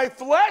things that my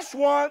flesh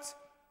wants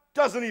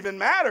doesn't even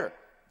matter.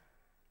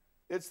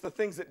 It's the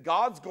things that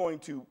God's going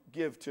to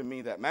give to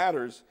me that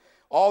matters.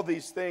 All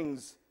these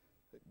things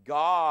that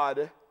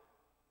God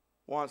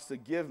wants to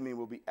give me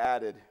will be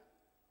added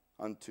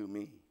unto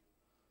me.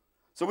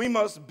 So we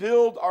must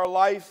build our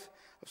life.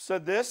 I've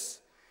said this.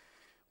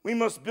 We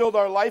must build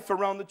our life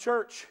around the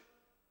church.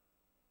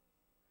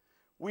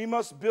 We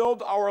must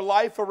build our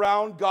life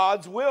around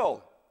God's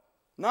will,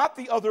 not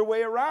the other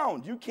way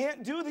around. You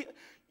can't do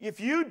if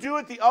you do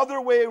it the other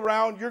way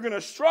around, you're going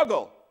to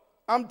struggle.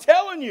 I'm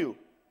telling you,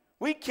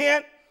 we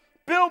can't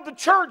build the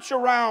church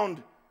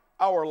around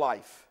our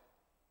life.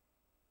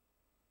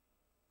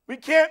 We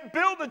can't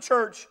build the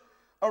church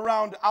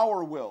around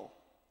our will.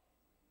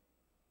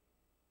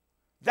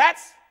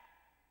 That's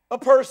a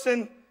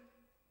person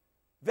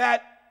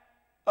that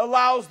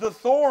allows the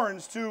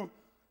thorns to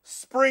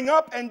spring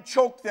up and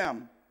choke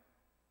them.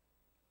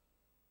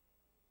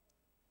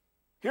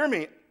 Hear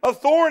me. A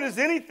thorn is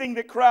anything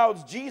that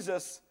crowds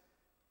Jesus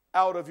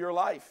out of your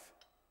life.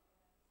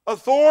 A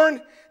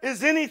thorn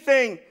is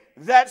anything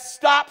that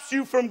stops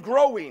you from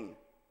growing.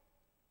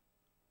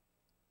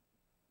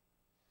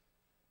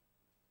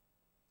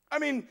 I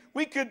mean,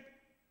 we could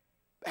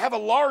have a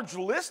large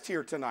list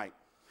here tonight.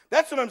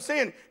 That's what I'm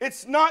saying.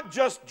 It's not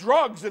just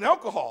drugs and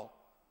alcohol.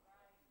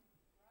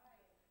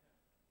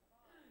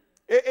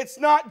 It's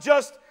not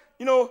just,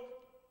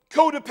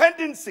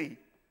 codependency.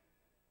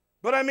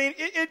 But I mean,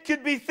 it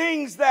could be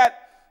things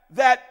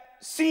that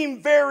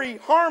seem very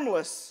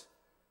harmless.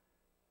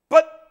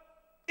 But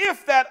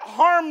if that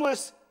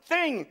harmless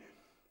thing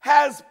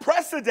has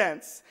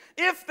precedence,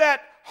 if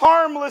that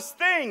harmless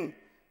thing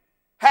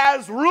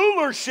has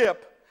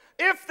rulership,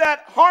 if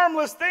that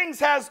harmless thing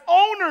has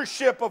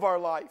ownership of our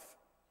life,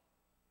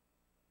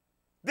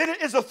 then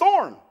it is a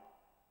thorn.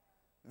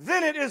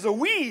 Then it is a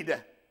weed.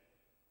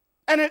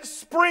 And it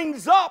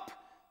springs up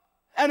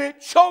and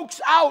it chokes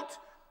out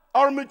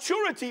our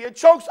maturity. It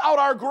chokes out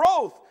our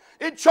growth.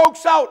 It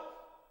chokes out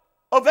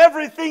of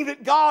everything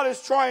that God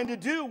is trying to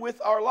do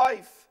with our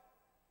life.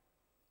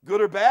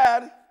 Good or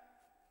bad,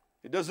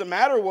 it doesn't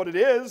matter what it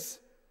is.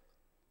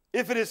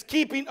 if it is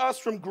keeping us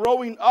from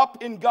growing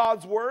up in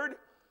God's word,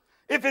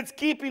 if it's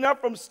keeping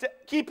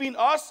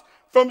us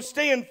from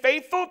staying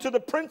faithful to the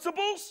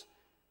principles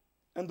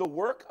and the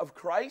work of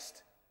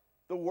Christ,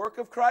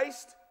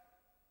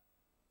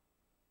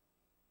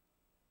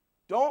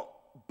 don't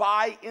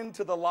buy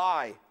into the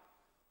lie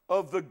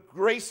of the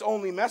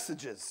grace-only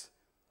messages.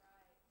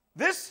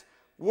 This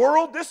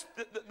world,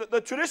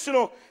 the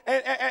traditional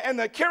and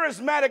the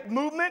charismatic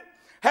movement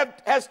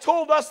has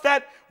told us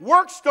that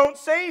works don't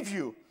save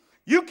you.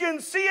 You can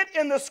see it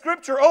in the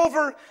scripture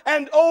over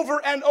and over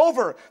and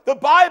over. The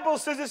Bible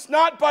says it's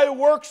not by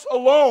works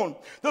alone.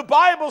 The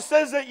Bible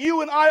says that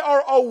you and I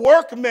are a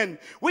workman.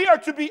 We are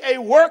to be a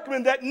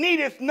workman that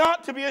needeth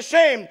not to be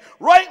ashamed,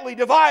 rightly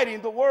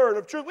dividing the word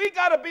of truth. We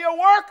got to be a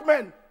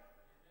workman.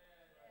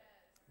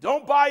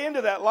 Don't buy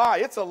into that lie.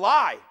 It's a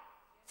lie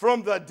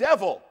from the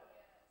devil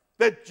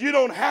that you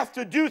don't have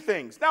to do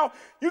things. Now,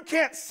 you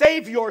can't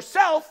save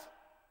yourself,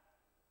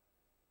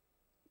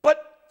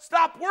 but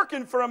stop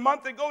working for a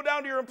month and go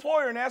down to your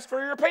employer and ask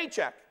for your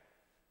paycheck.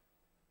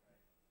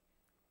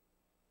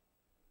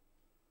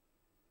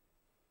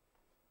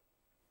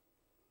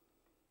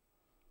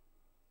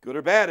 Good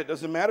or bad, it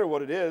doesn't matter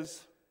what it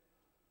is.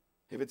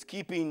 If it's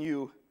keeping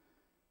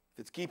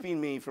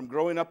me from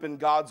growing up in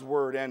God's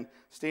word and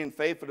staying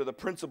faithful to the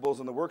principles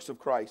and the works of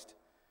Christ,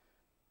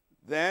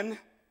 then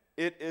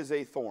it is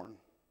a thorn.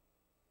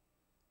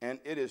 And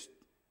it is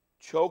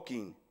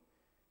choking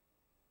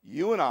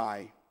you and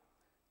I,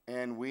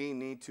 and we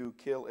need to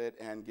kill it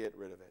and get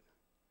rid of it.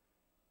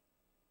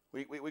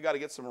 We got to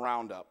get some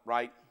Roundup,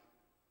 right?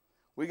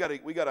 We got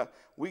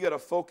to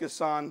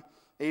focus on,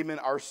 amen,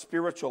 our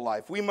spiritual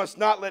life. We must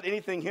not let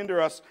anything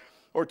hinder us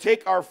or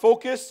take our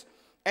focus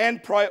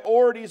and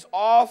priorities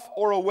off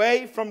or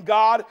away from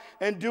God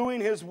and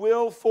doing His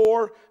will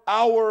for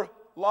our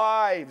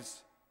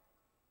lives.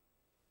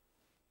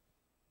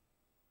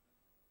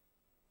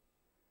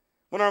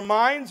 When our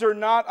minds are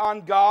not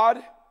on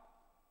God,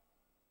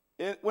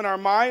 when our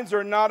minds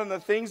are not on the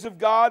things of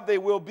God, they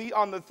will be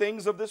on the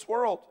things of this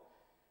world,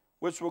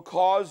 which will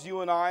cause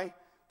you and I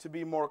to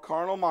be more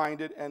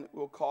carnal-minded and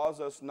will cause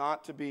us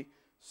not to be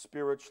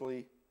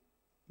spiritually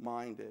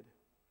minded.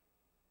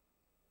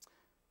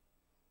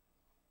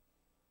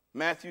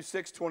 Matthew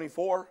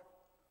 6:24.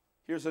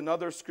 Here's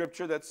another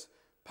scripture that's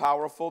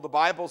powerful. The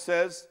Bible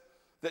says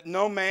that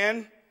no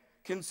man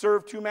can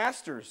serve two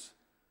masters.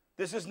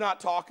 This is not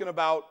talking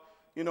about,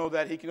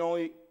 that he can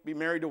only be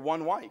married to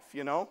one wife,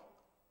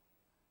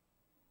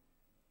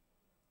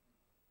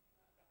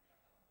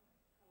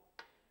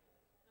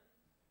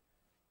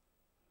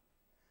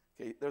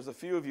 Okay, there's a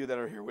few of you that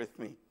are here with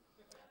me.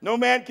 No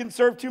man can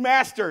serve two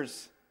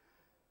masters.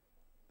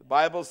 The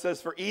Bible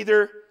says, for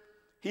either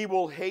he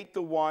will hate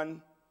the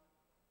one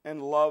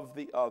and love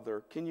the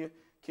other. Can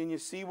you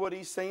see what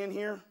he's saying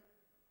here?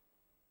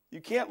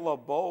 You can't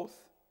love both.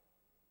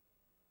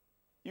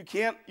 You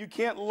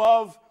can't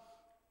love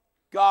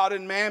God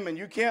and mammon.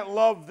 You can't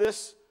love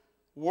this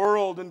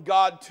world and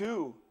God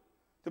too.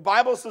 The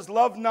Bible says,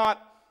 love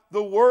not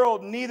the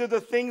world, neither the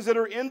things that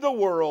are in the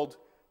world.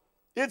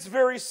 It's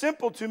very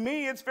simple. To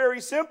me, it's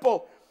very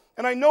simple.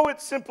 And I know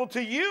it's simple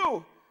to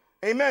you.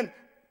 Amen.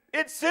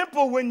 It's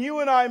simple when you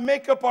and I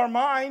make up our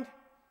mind.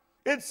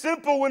 It's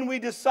simple when we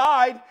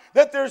decide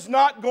that there's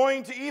not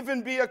going to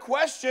even be a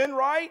question,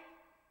 right?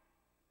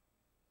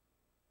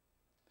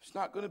 There's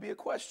not going to be a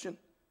question.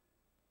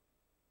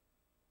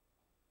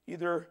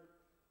 Either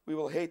we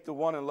will hate the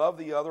one and love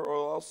the other,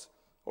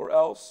 or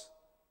else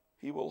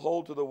he will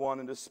hold to the one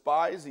and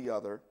despise the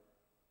other.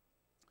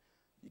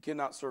 You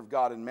cannot serve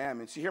God and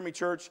mammon. So hear me,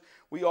 church.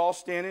 We all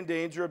stand in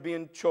danger of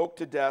being choked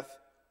to death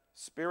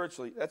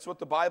spiritually. That's what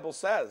the Bible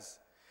says.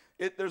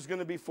 There's going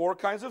to be four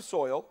kinds of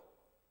soil.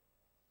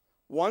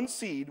 One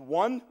seed,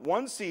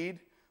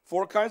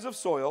 4 kinds of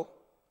soil.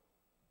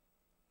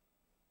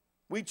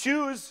 We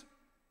choose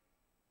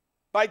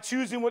by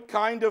choosing what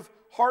kind of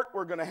heart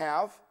we're going to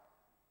have.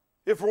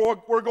 If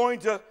we're going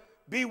to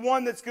be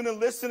one that's going to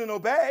listen and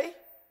obey,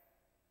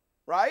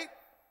 right?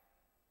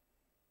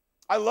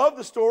 I love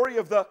the story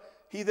of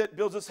he that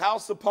builds his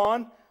house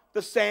upon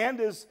the sand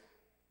is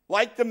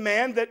like the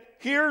man that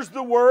hears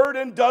the word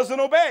and doesn't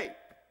obey.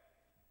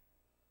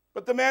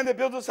 But the man that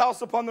builds his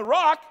house upon the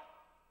rock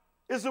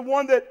is the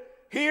one that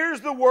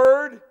hears the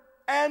word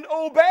and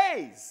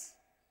obeys.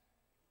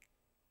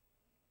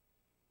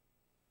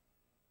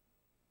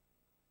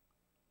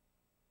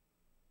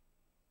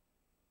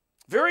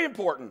 Very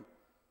important.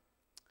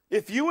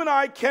 If you and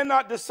I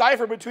cannot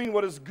decipher between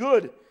what is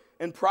good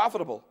and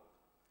profitable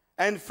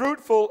and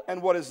fruitful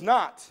and what is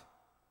not,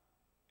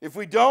 if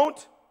we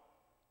don't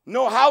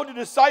know how to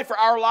decipher,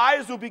 our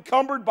lives will be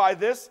cumbered by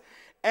this,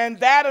 and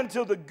that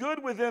until the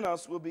good within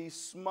us will be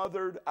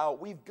smothered out.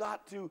 We've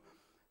got to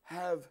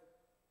have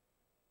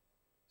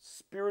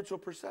spiritual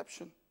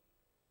perception.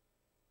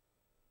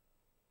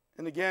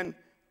 And again,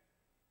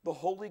 the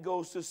Holy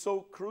Ghost is so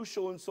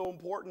crucial and so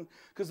important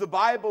because the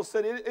Bible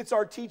said it's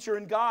our teacher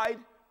and guide.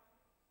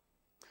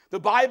 The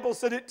Bible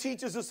said it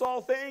teaches us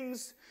all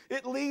things.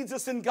 It leads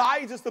us and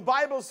guides us. The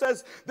Bible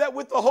says that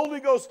with the Holy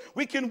Ghost,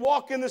 we can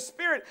walk in the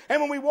Spirit.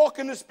 And when we walk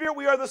in the Spirit,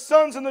 we are the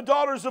sons and the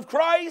daughters of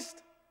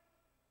Christ.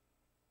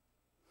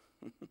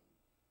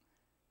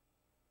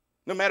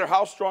 No matter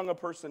how strong a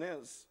person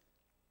is,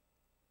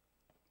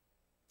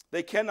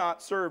 they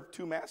cannot serve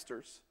two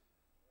masters.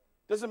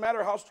 Doesn't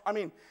matter how,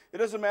 it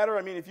doesn't matter.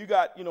 If you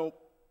got,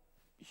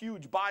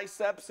 huge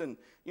biceps and,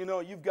 you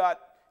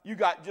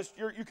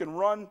can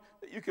run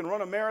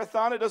a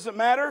marathon. It doesn't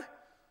matter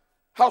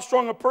how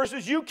strong a person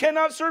is. You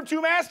cannot serve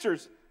two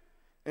masters.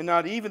 And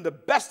not even the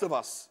best of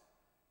us,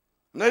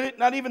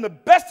 not even the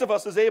best of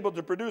us is able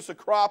to produce a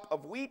crop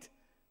of wheat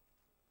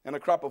and a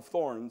crop of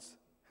thorns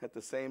at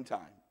the same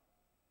time.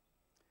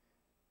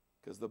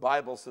 Because the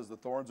Bible says the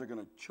thorns are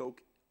going to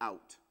choke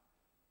out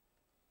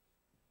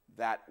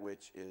that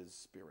which is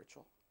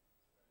spiritual.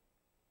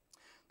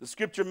 The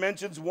scripture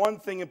mentions one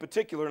thing in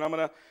particular, and I'm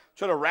going to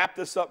try to wrap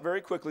this up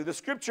very quickly. The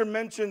scripture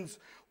mentions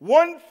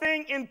one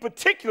thing in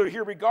particular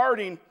here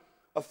regarding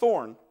a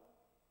thorn.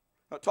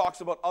 Now, it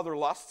talks about other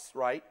lusts,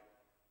 right?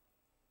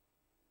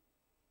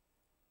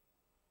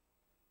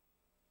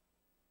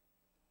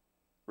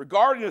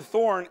 Regarding a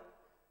thorn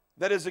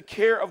that is a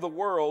care of the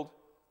world,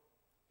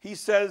 he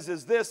says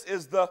is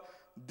the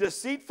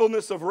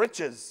deceitfulness of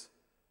riches.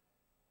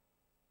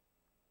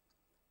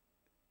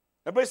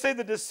 Everybody say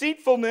the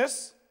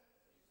deceitfulness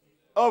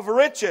of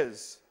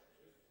riches.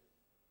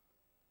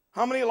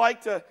 How many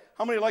like to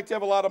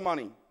have a lot of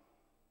money?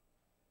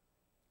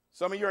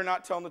 Some of you are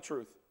not telling the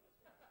truth.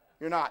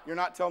 You're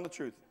not telling the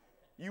truth.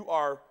 You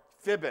are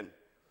fibbing.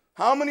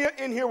 How many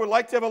in here would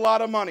like to have a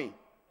lot of money?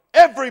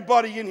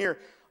 Everybody in here.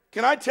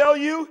 Can I tell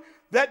you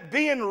that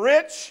being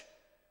rich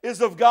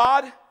is of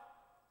God?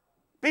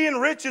 Being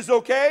rich is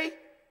okay?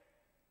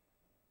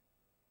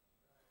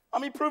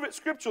 Let me prove it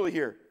scripturally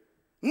here.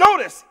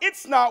 Notice,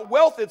 it's not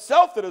wealth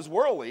itself that is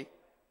worldly.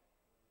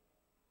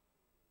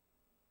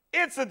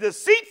 It's a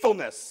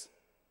deceitfulness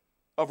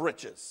of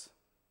riches.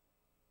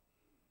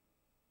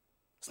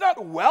 It's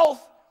not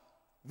wealth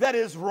that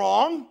is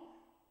wrong.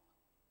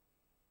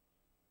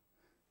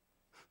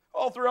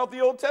 All throughout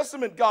the Old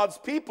Testament, God's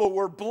people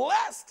were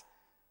blessed.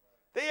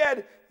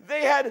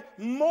 They had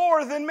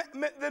more than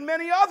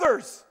many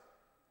others.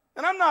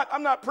 And I'm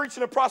not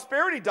preaching a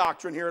prosperity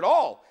doctrine here at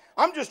all.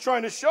 I'm just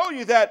trying to show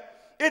you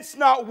that it's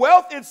not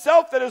wealth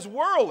itself that is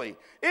worldly.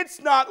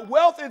 It's not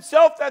wealth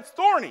itself that's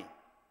thorny.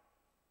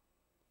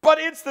 But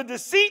it's the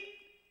deceit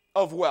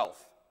of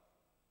wealth.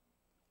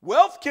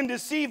 Wealth can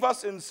deceive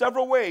us in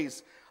several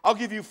ways. I'll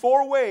give you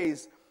 4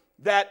 ways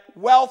that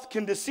wealth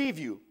can deceive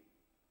you.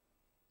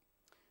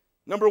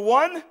 Number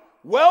 1,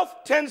 wealth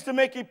tends to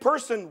make a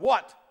person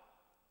what?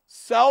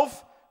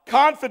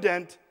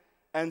 Self-confident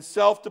and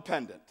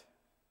self-dependent.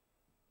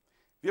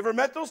 Have you ever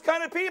met those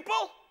kind of people?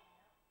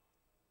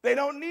 They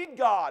don't need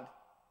God.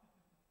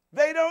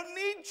 They don't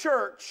need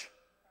church.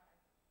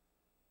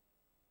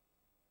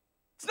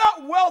 It's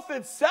not wealth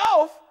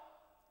itself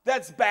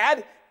that's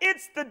bad.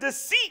 It's the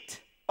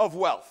deceit of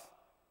wealth.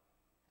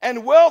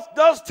 And wealth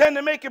does tend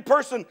to make a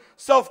person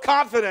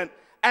self-confident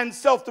and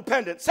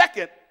self-dependent.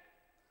 Second,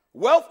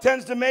 wealth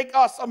tends to make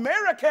us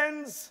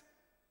Americans.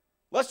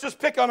 Let's just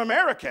pick on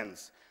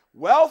Americans.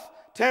 Wealth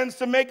tends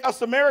to make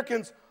us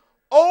Americans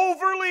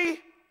overly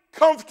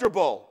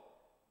comfortable,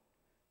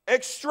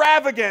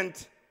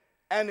 extravagant,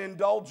 and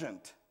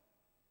indulgent.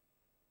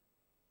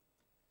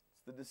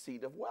 It's the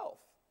deceit of wealth.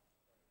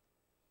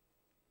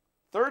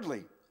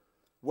 Thirdly,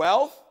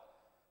 wealth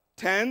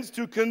tends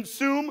to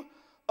consume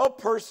a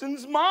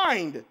person's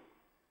mind. Have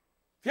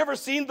you ever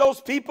seen those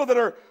people that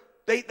are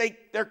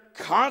they're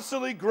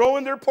constantly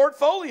growing their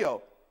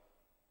portfolio?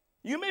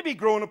 You may be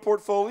growing a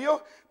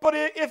portfolio, but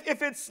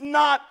if it's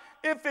not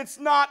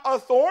a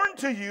thorn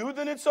to you,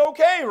 then it's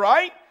okay,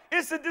 right?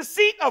 It's the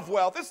deceit of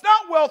wealth. It's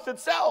not wealth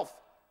itself.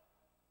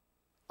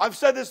 I've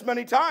said this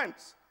many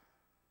times.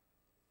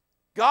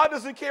 God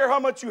doesn't care how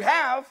much you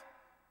have,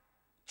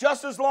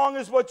 just as long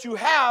as what you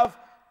have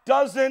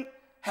doesn't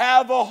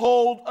have a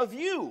hold of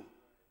you.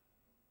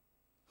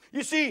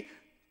 You see,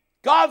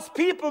 God's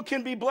people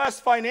can be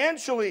blessed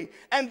financially,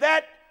 and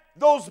that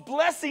those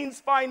blessings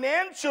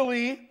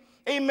financially,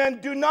 amen,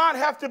 do not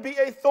have to be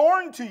a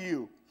thorn to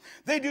you.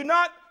 They do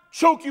not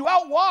choke you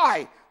out.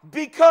 Why?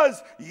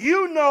 Because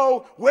you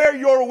know where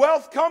your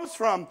wealth comes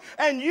from,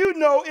 and you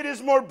know it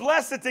is more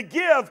blessed to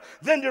give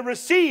than to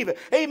receive.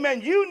 Amen.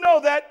 You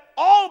know that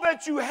all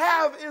that you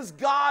have is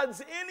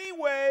God's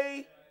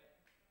anyway.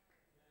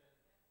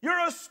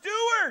 You're a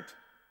steward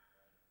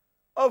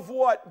of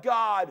what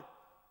God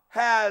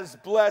has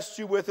blessed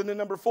you with. And then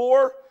number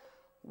 4,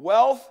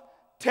 wealth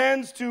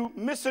tends to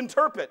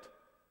misinterpret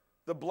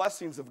the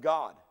blessings of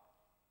God.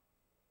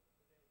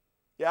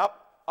 Yep,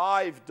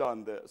 I've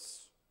done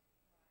this.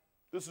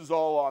 This is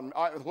all on,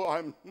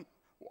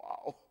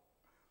 wow.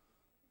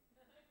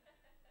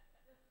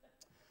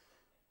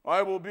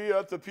 I will be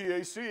at the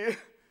PAC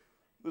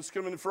this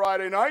coming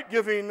Friday night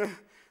giving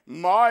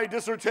my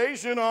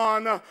dissertation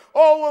on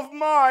all of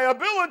my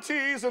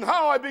abilities and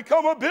how I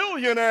become a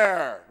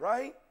billionaire,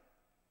 right?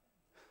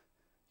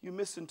 you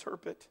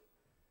misinterpret.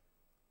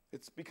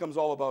 It becomes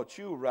all about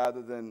you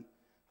rather than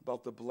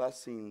about the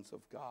blessings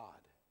of God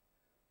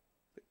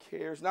that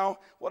cares. Now,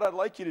 what I'd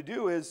like you to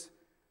do is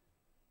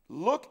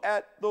look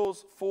at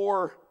those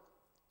 4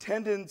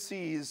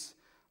 tendencies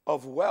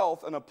of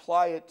wealth and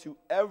apply it to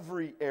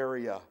every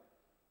area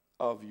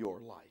of your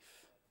life.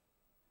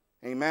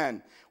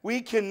 Amen.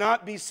 We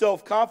cannot be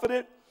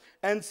self-confident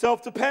and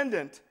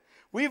self-dependent.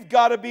 We've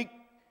got to be,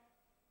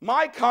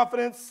 my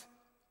confidence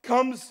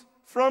comes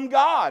from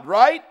God,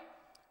 right?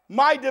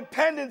 My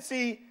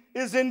dependency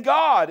is in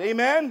God.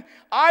 Amen.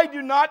 I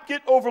do not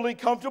get overly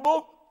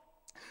comfortable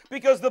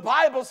because the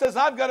Bible says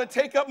I've got to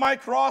take up my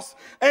cross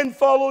and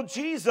follow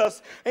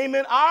Jesus.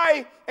 Amen.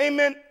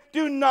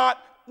 Do not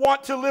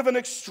want to live an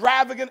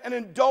extravagant and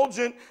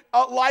indulgent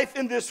life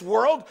in this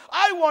world.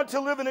 I want to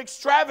live an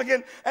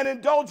extravagant and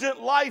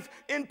indulgent life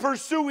in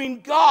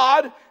pursuing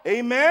God.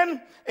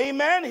 Amen.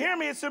 Amen. Hear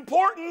me, it's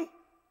important.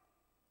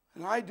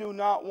 And I do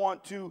not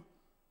want to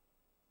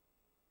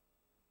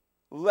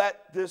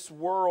let this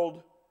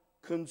world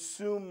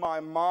consume my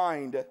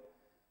mind.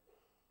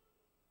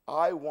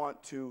 I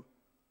want to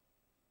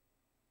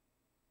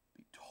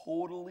be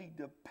totally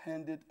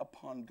dependent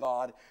upon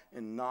God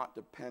and not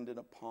dependent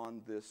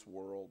upon this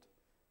world.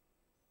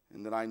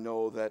 And that I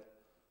know that,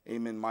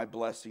 amen, my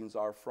blessings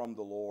are from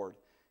the Lord.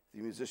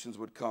 The musicians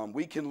would come.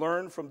 We can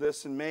learn from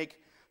this and make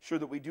sure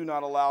that we do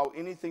not allow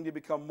anything to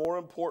become more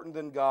important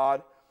than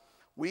God.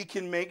 We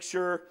can make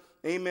sure,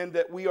 amen,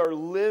 that we are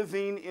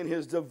living in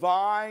His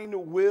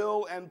divine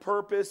will and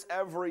purpose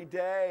every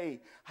day.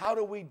 How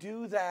do we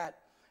do that?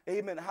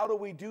 Amen. How do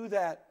we do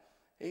that?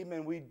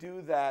 Amen. We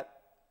do that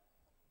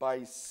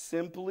by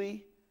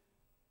simply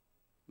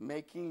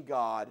making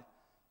God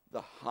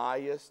the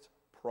highest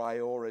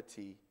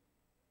priority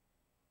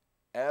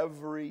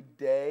every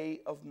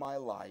day of my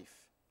life,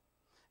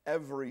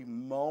 every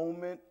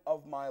moment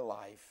of my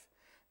life.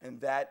 And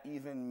that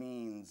even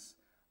means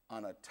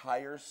on a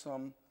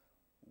tiresome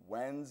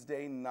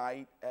Wednesday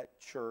night at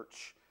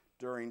church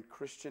during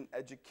Christian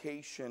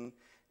education,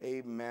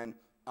 amen,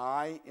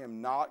 I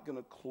am not going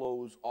to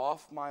close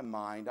off my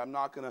mind. I'm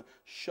not going to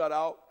shut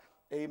out,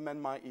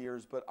 amen, my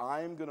ears, but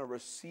I am going to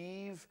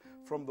receive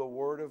from the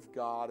Word of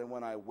God. And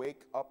when I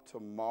wake up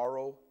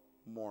tomorrow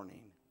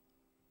morning,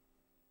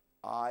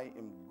 I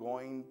am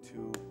going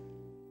to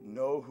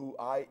know who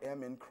I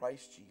am in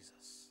Christ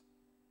Jesus.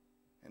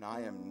 And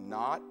I am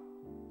not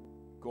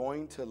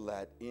going to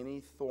let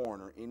any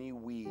thorn or any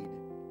weed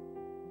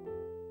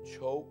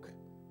choke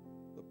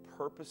the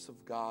purpose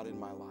of God in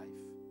my life.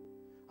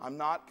 I'm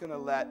not going to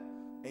let,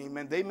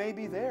 amen, they may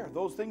be there.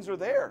 Those things are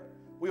there.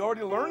 We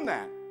already learned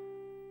that.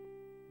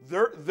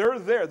 They're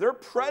there. They're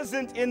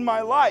present in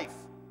my life.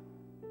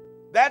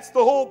 That's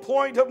the whole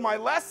point of my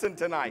lesson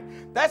tonight.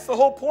 That's the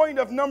whole point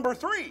of number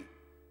 3,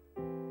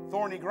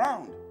 thorny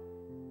ground,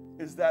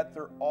 is that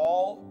they're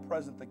all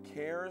present. The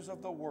cares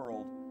of the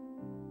world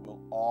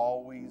will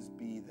always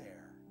be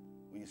there.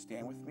 Will you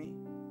stand with me?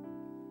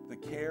 The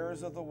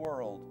cares of the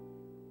world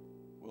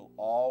will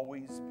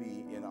always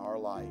be in our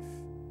life.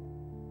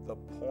 The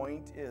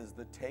point is,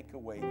 the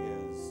takeaway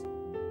is,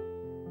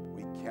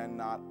 we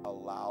cannot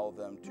allow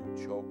them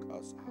to choke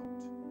us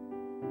out.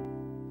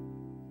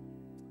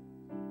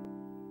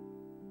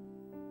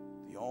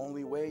 The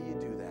only way you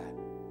do that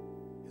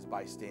is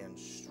by staying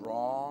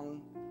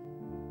strong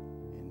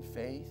in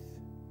faith,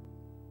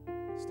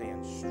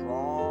 stand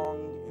strong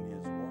in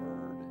His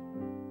Word,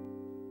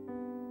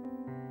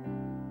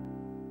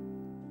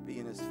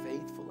 being as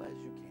faithful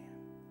as you can.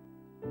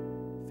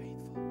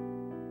 Faithful.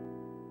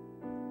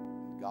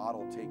 God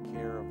will take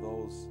care of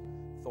those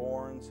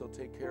thorns. He'll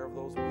take care of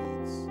those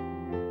weeds.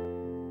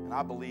 And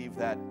I believe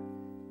that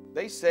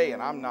they say,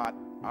 and I'm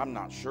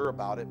not sure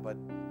about it, but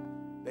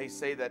they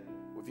say that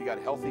if you got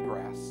healthy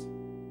grass,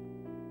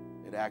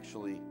 it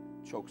actually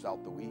chokes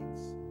out the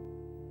weeds.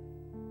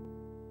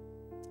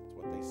 That's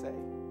what they say.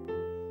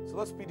 So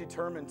let's be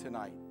determined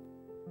tonight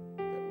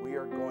that we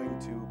are going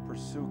to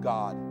pursue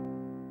God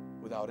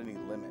without any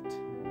limit,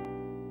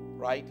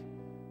 right?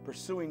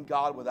 Pursuing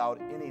God without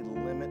any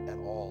limit at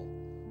all.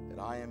 That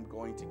I am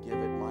going to give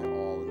it my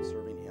all in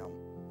serving Him.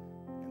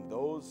 And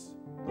those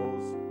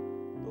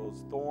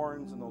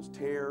thorns and those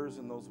tares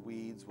and those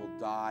weeds will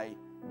die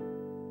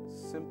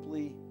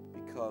simply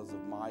because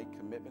of my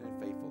commitment and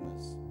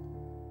faithfulness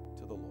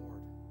to the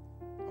Lord.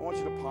 I want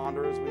you to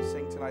ponder as we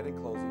sing tonight in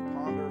closing.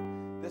 Ponder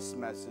this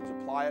message.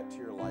 Apply it to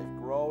your life.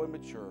 Grow and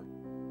mature,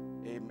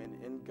 amen,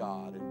 in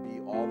God, and be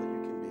all that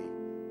you can be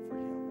for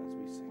Him as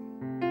we sing.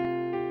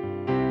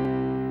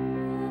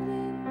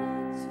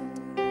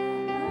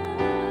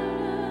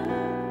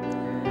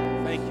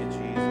 Thank you,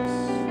 Jesus.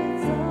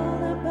 It's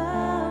all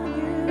about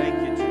you. Thank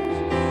you,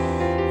 Jesus.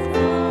 It's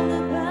all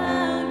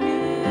about you,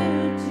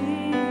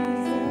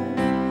 Jesus.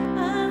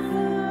 I'm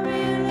so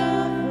in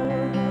love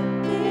with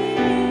you.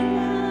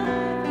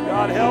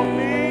 God, help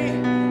me.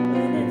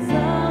 And it's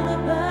all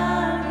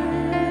about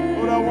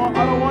you. Lord, I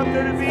don't want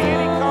there to be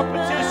any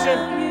competition.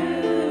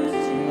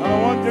 I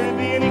don't want there to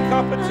be any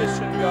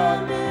competition,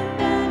 God.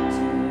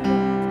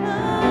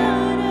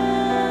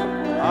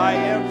 I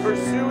am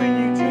pursuing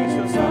you,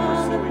 Jesus. I'm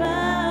pursuing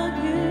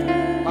you.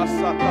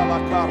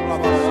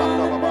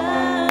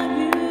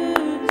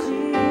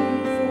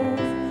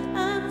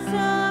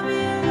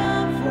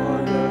 For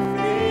the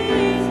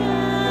things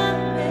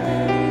I've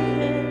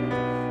made,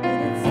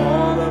 it's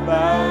all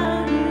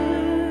about you.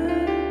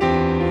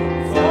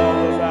 It's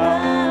all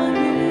about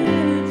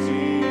you,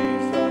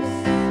 Jesus.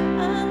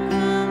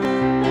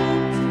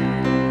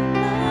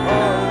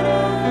 Heart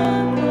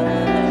of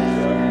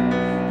worship,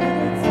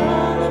 it's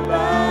all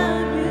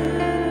about you.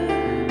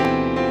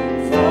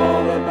 It's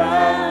all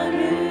about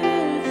you,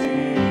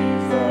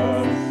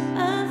 Jesus.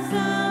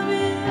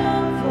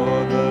 For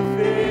the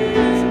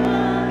things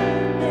I've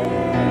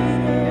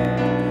made,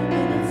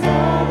 it's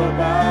all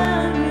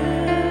about you.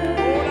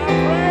 Lord, I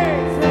pray.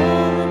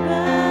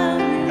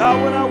 God,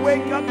 when I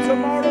wake up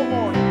tomorrow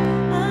morning,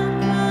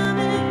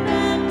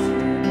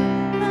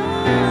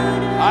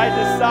 I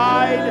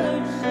decide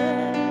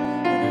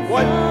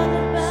what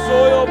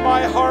soil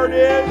my heart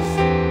is.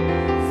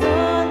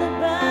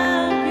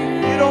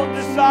 You don't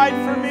decide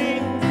for me.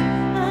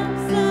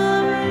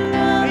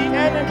 The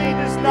enemy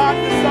does not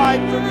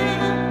decide for me.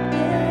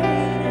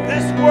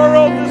 This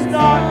world does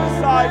not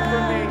decide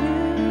for me.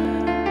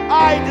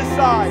 I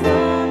decide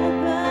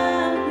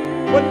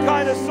what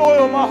kind of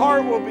soil my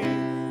heart will be.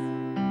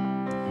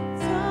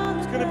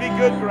 It's going to be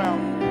good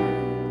ground.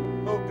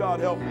 Oh God,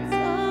 help me.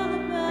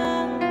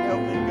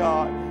 Help me,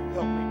 God.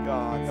 Help me,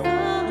 God. Help me.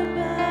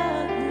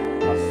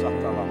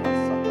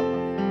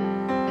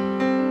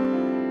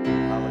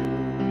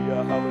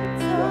 Hallelujah, hallelujah,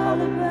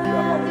 hallelujah,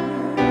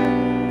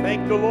 hallelujah.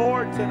 Thank the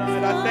Lord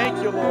tonight. I thank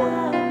you, Lord.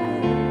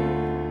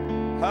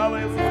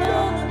 Hallelujah.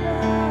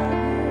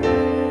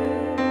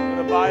 I'm going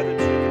to buy the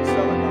truth and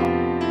sell it now.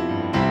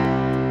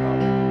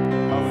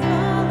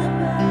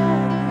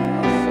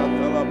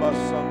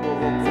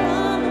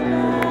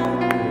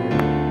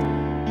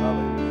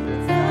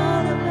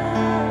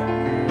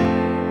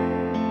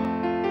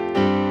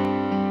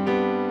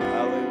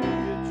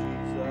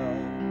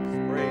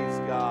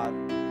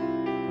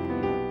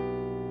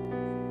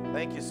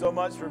 Thank you so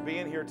much for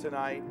being here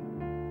tonight.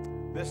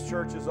 This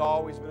church has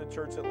always been a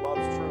church that loves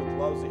truth,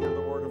 loves to hear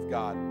the Word of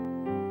God.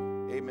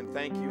 Amen.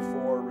 Thank you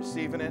for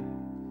receiving it.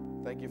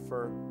 Thank you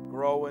for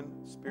growing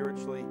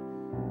spiritually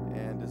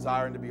and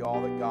desiring to be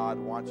all that God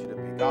wants you to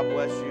be. God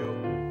bless you.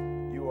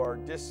 You are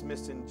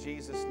dismissed in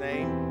Jesus'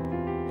 name.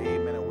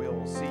 Amen. And we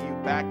will see you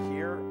back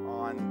here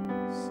on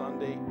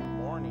Sunday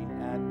morning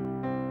at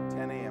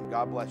 10 a.m.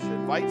 God bless you.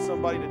 Invite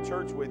somebody to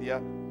church with you.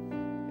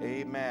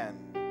 Amen.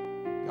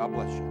 God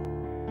bless you.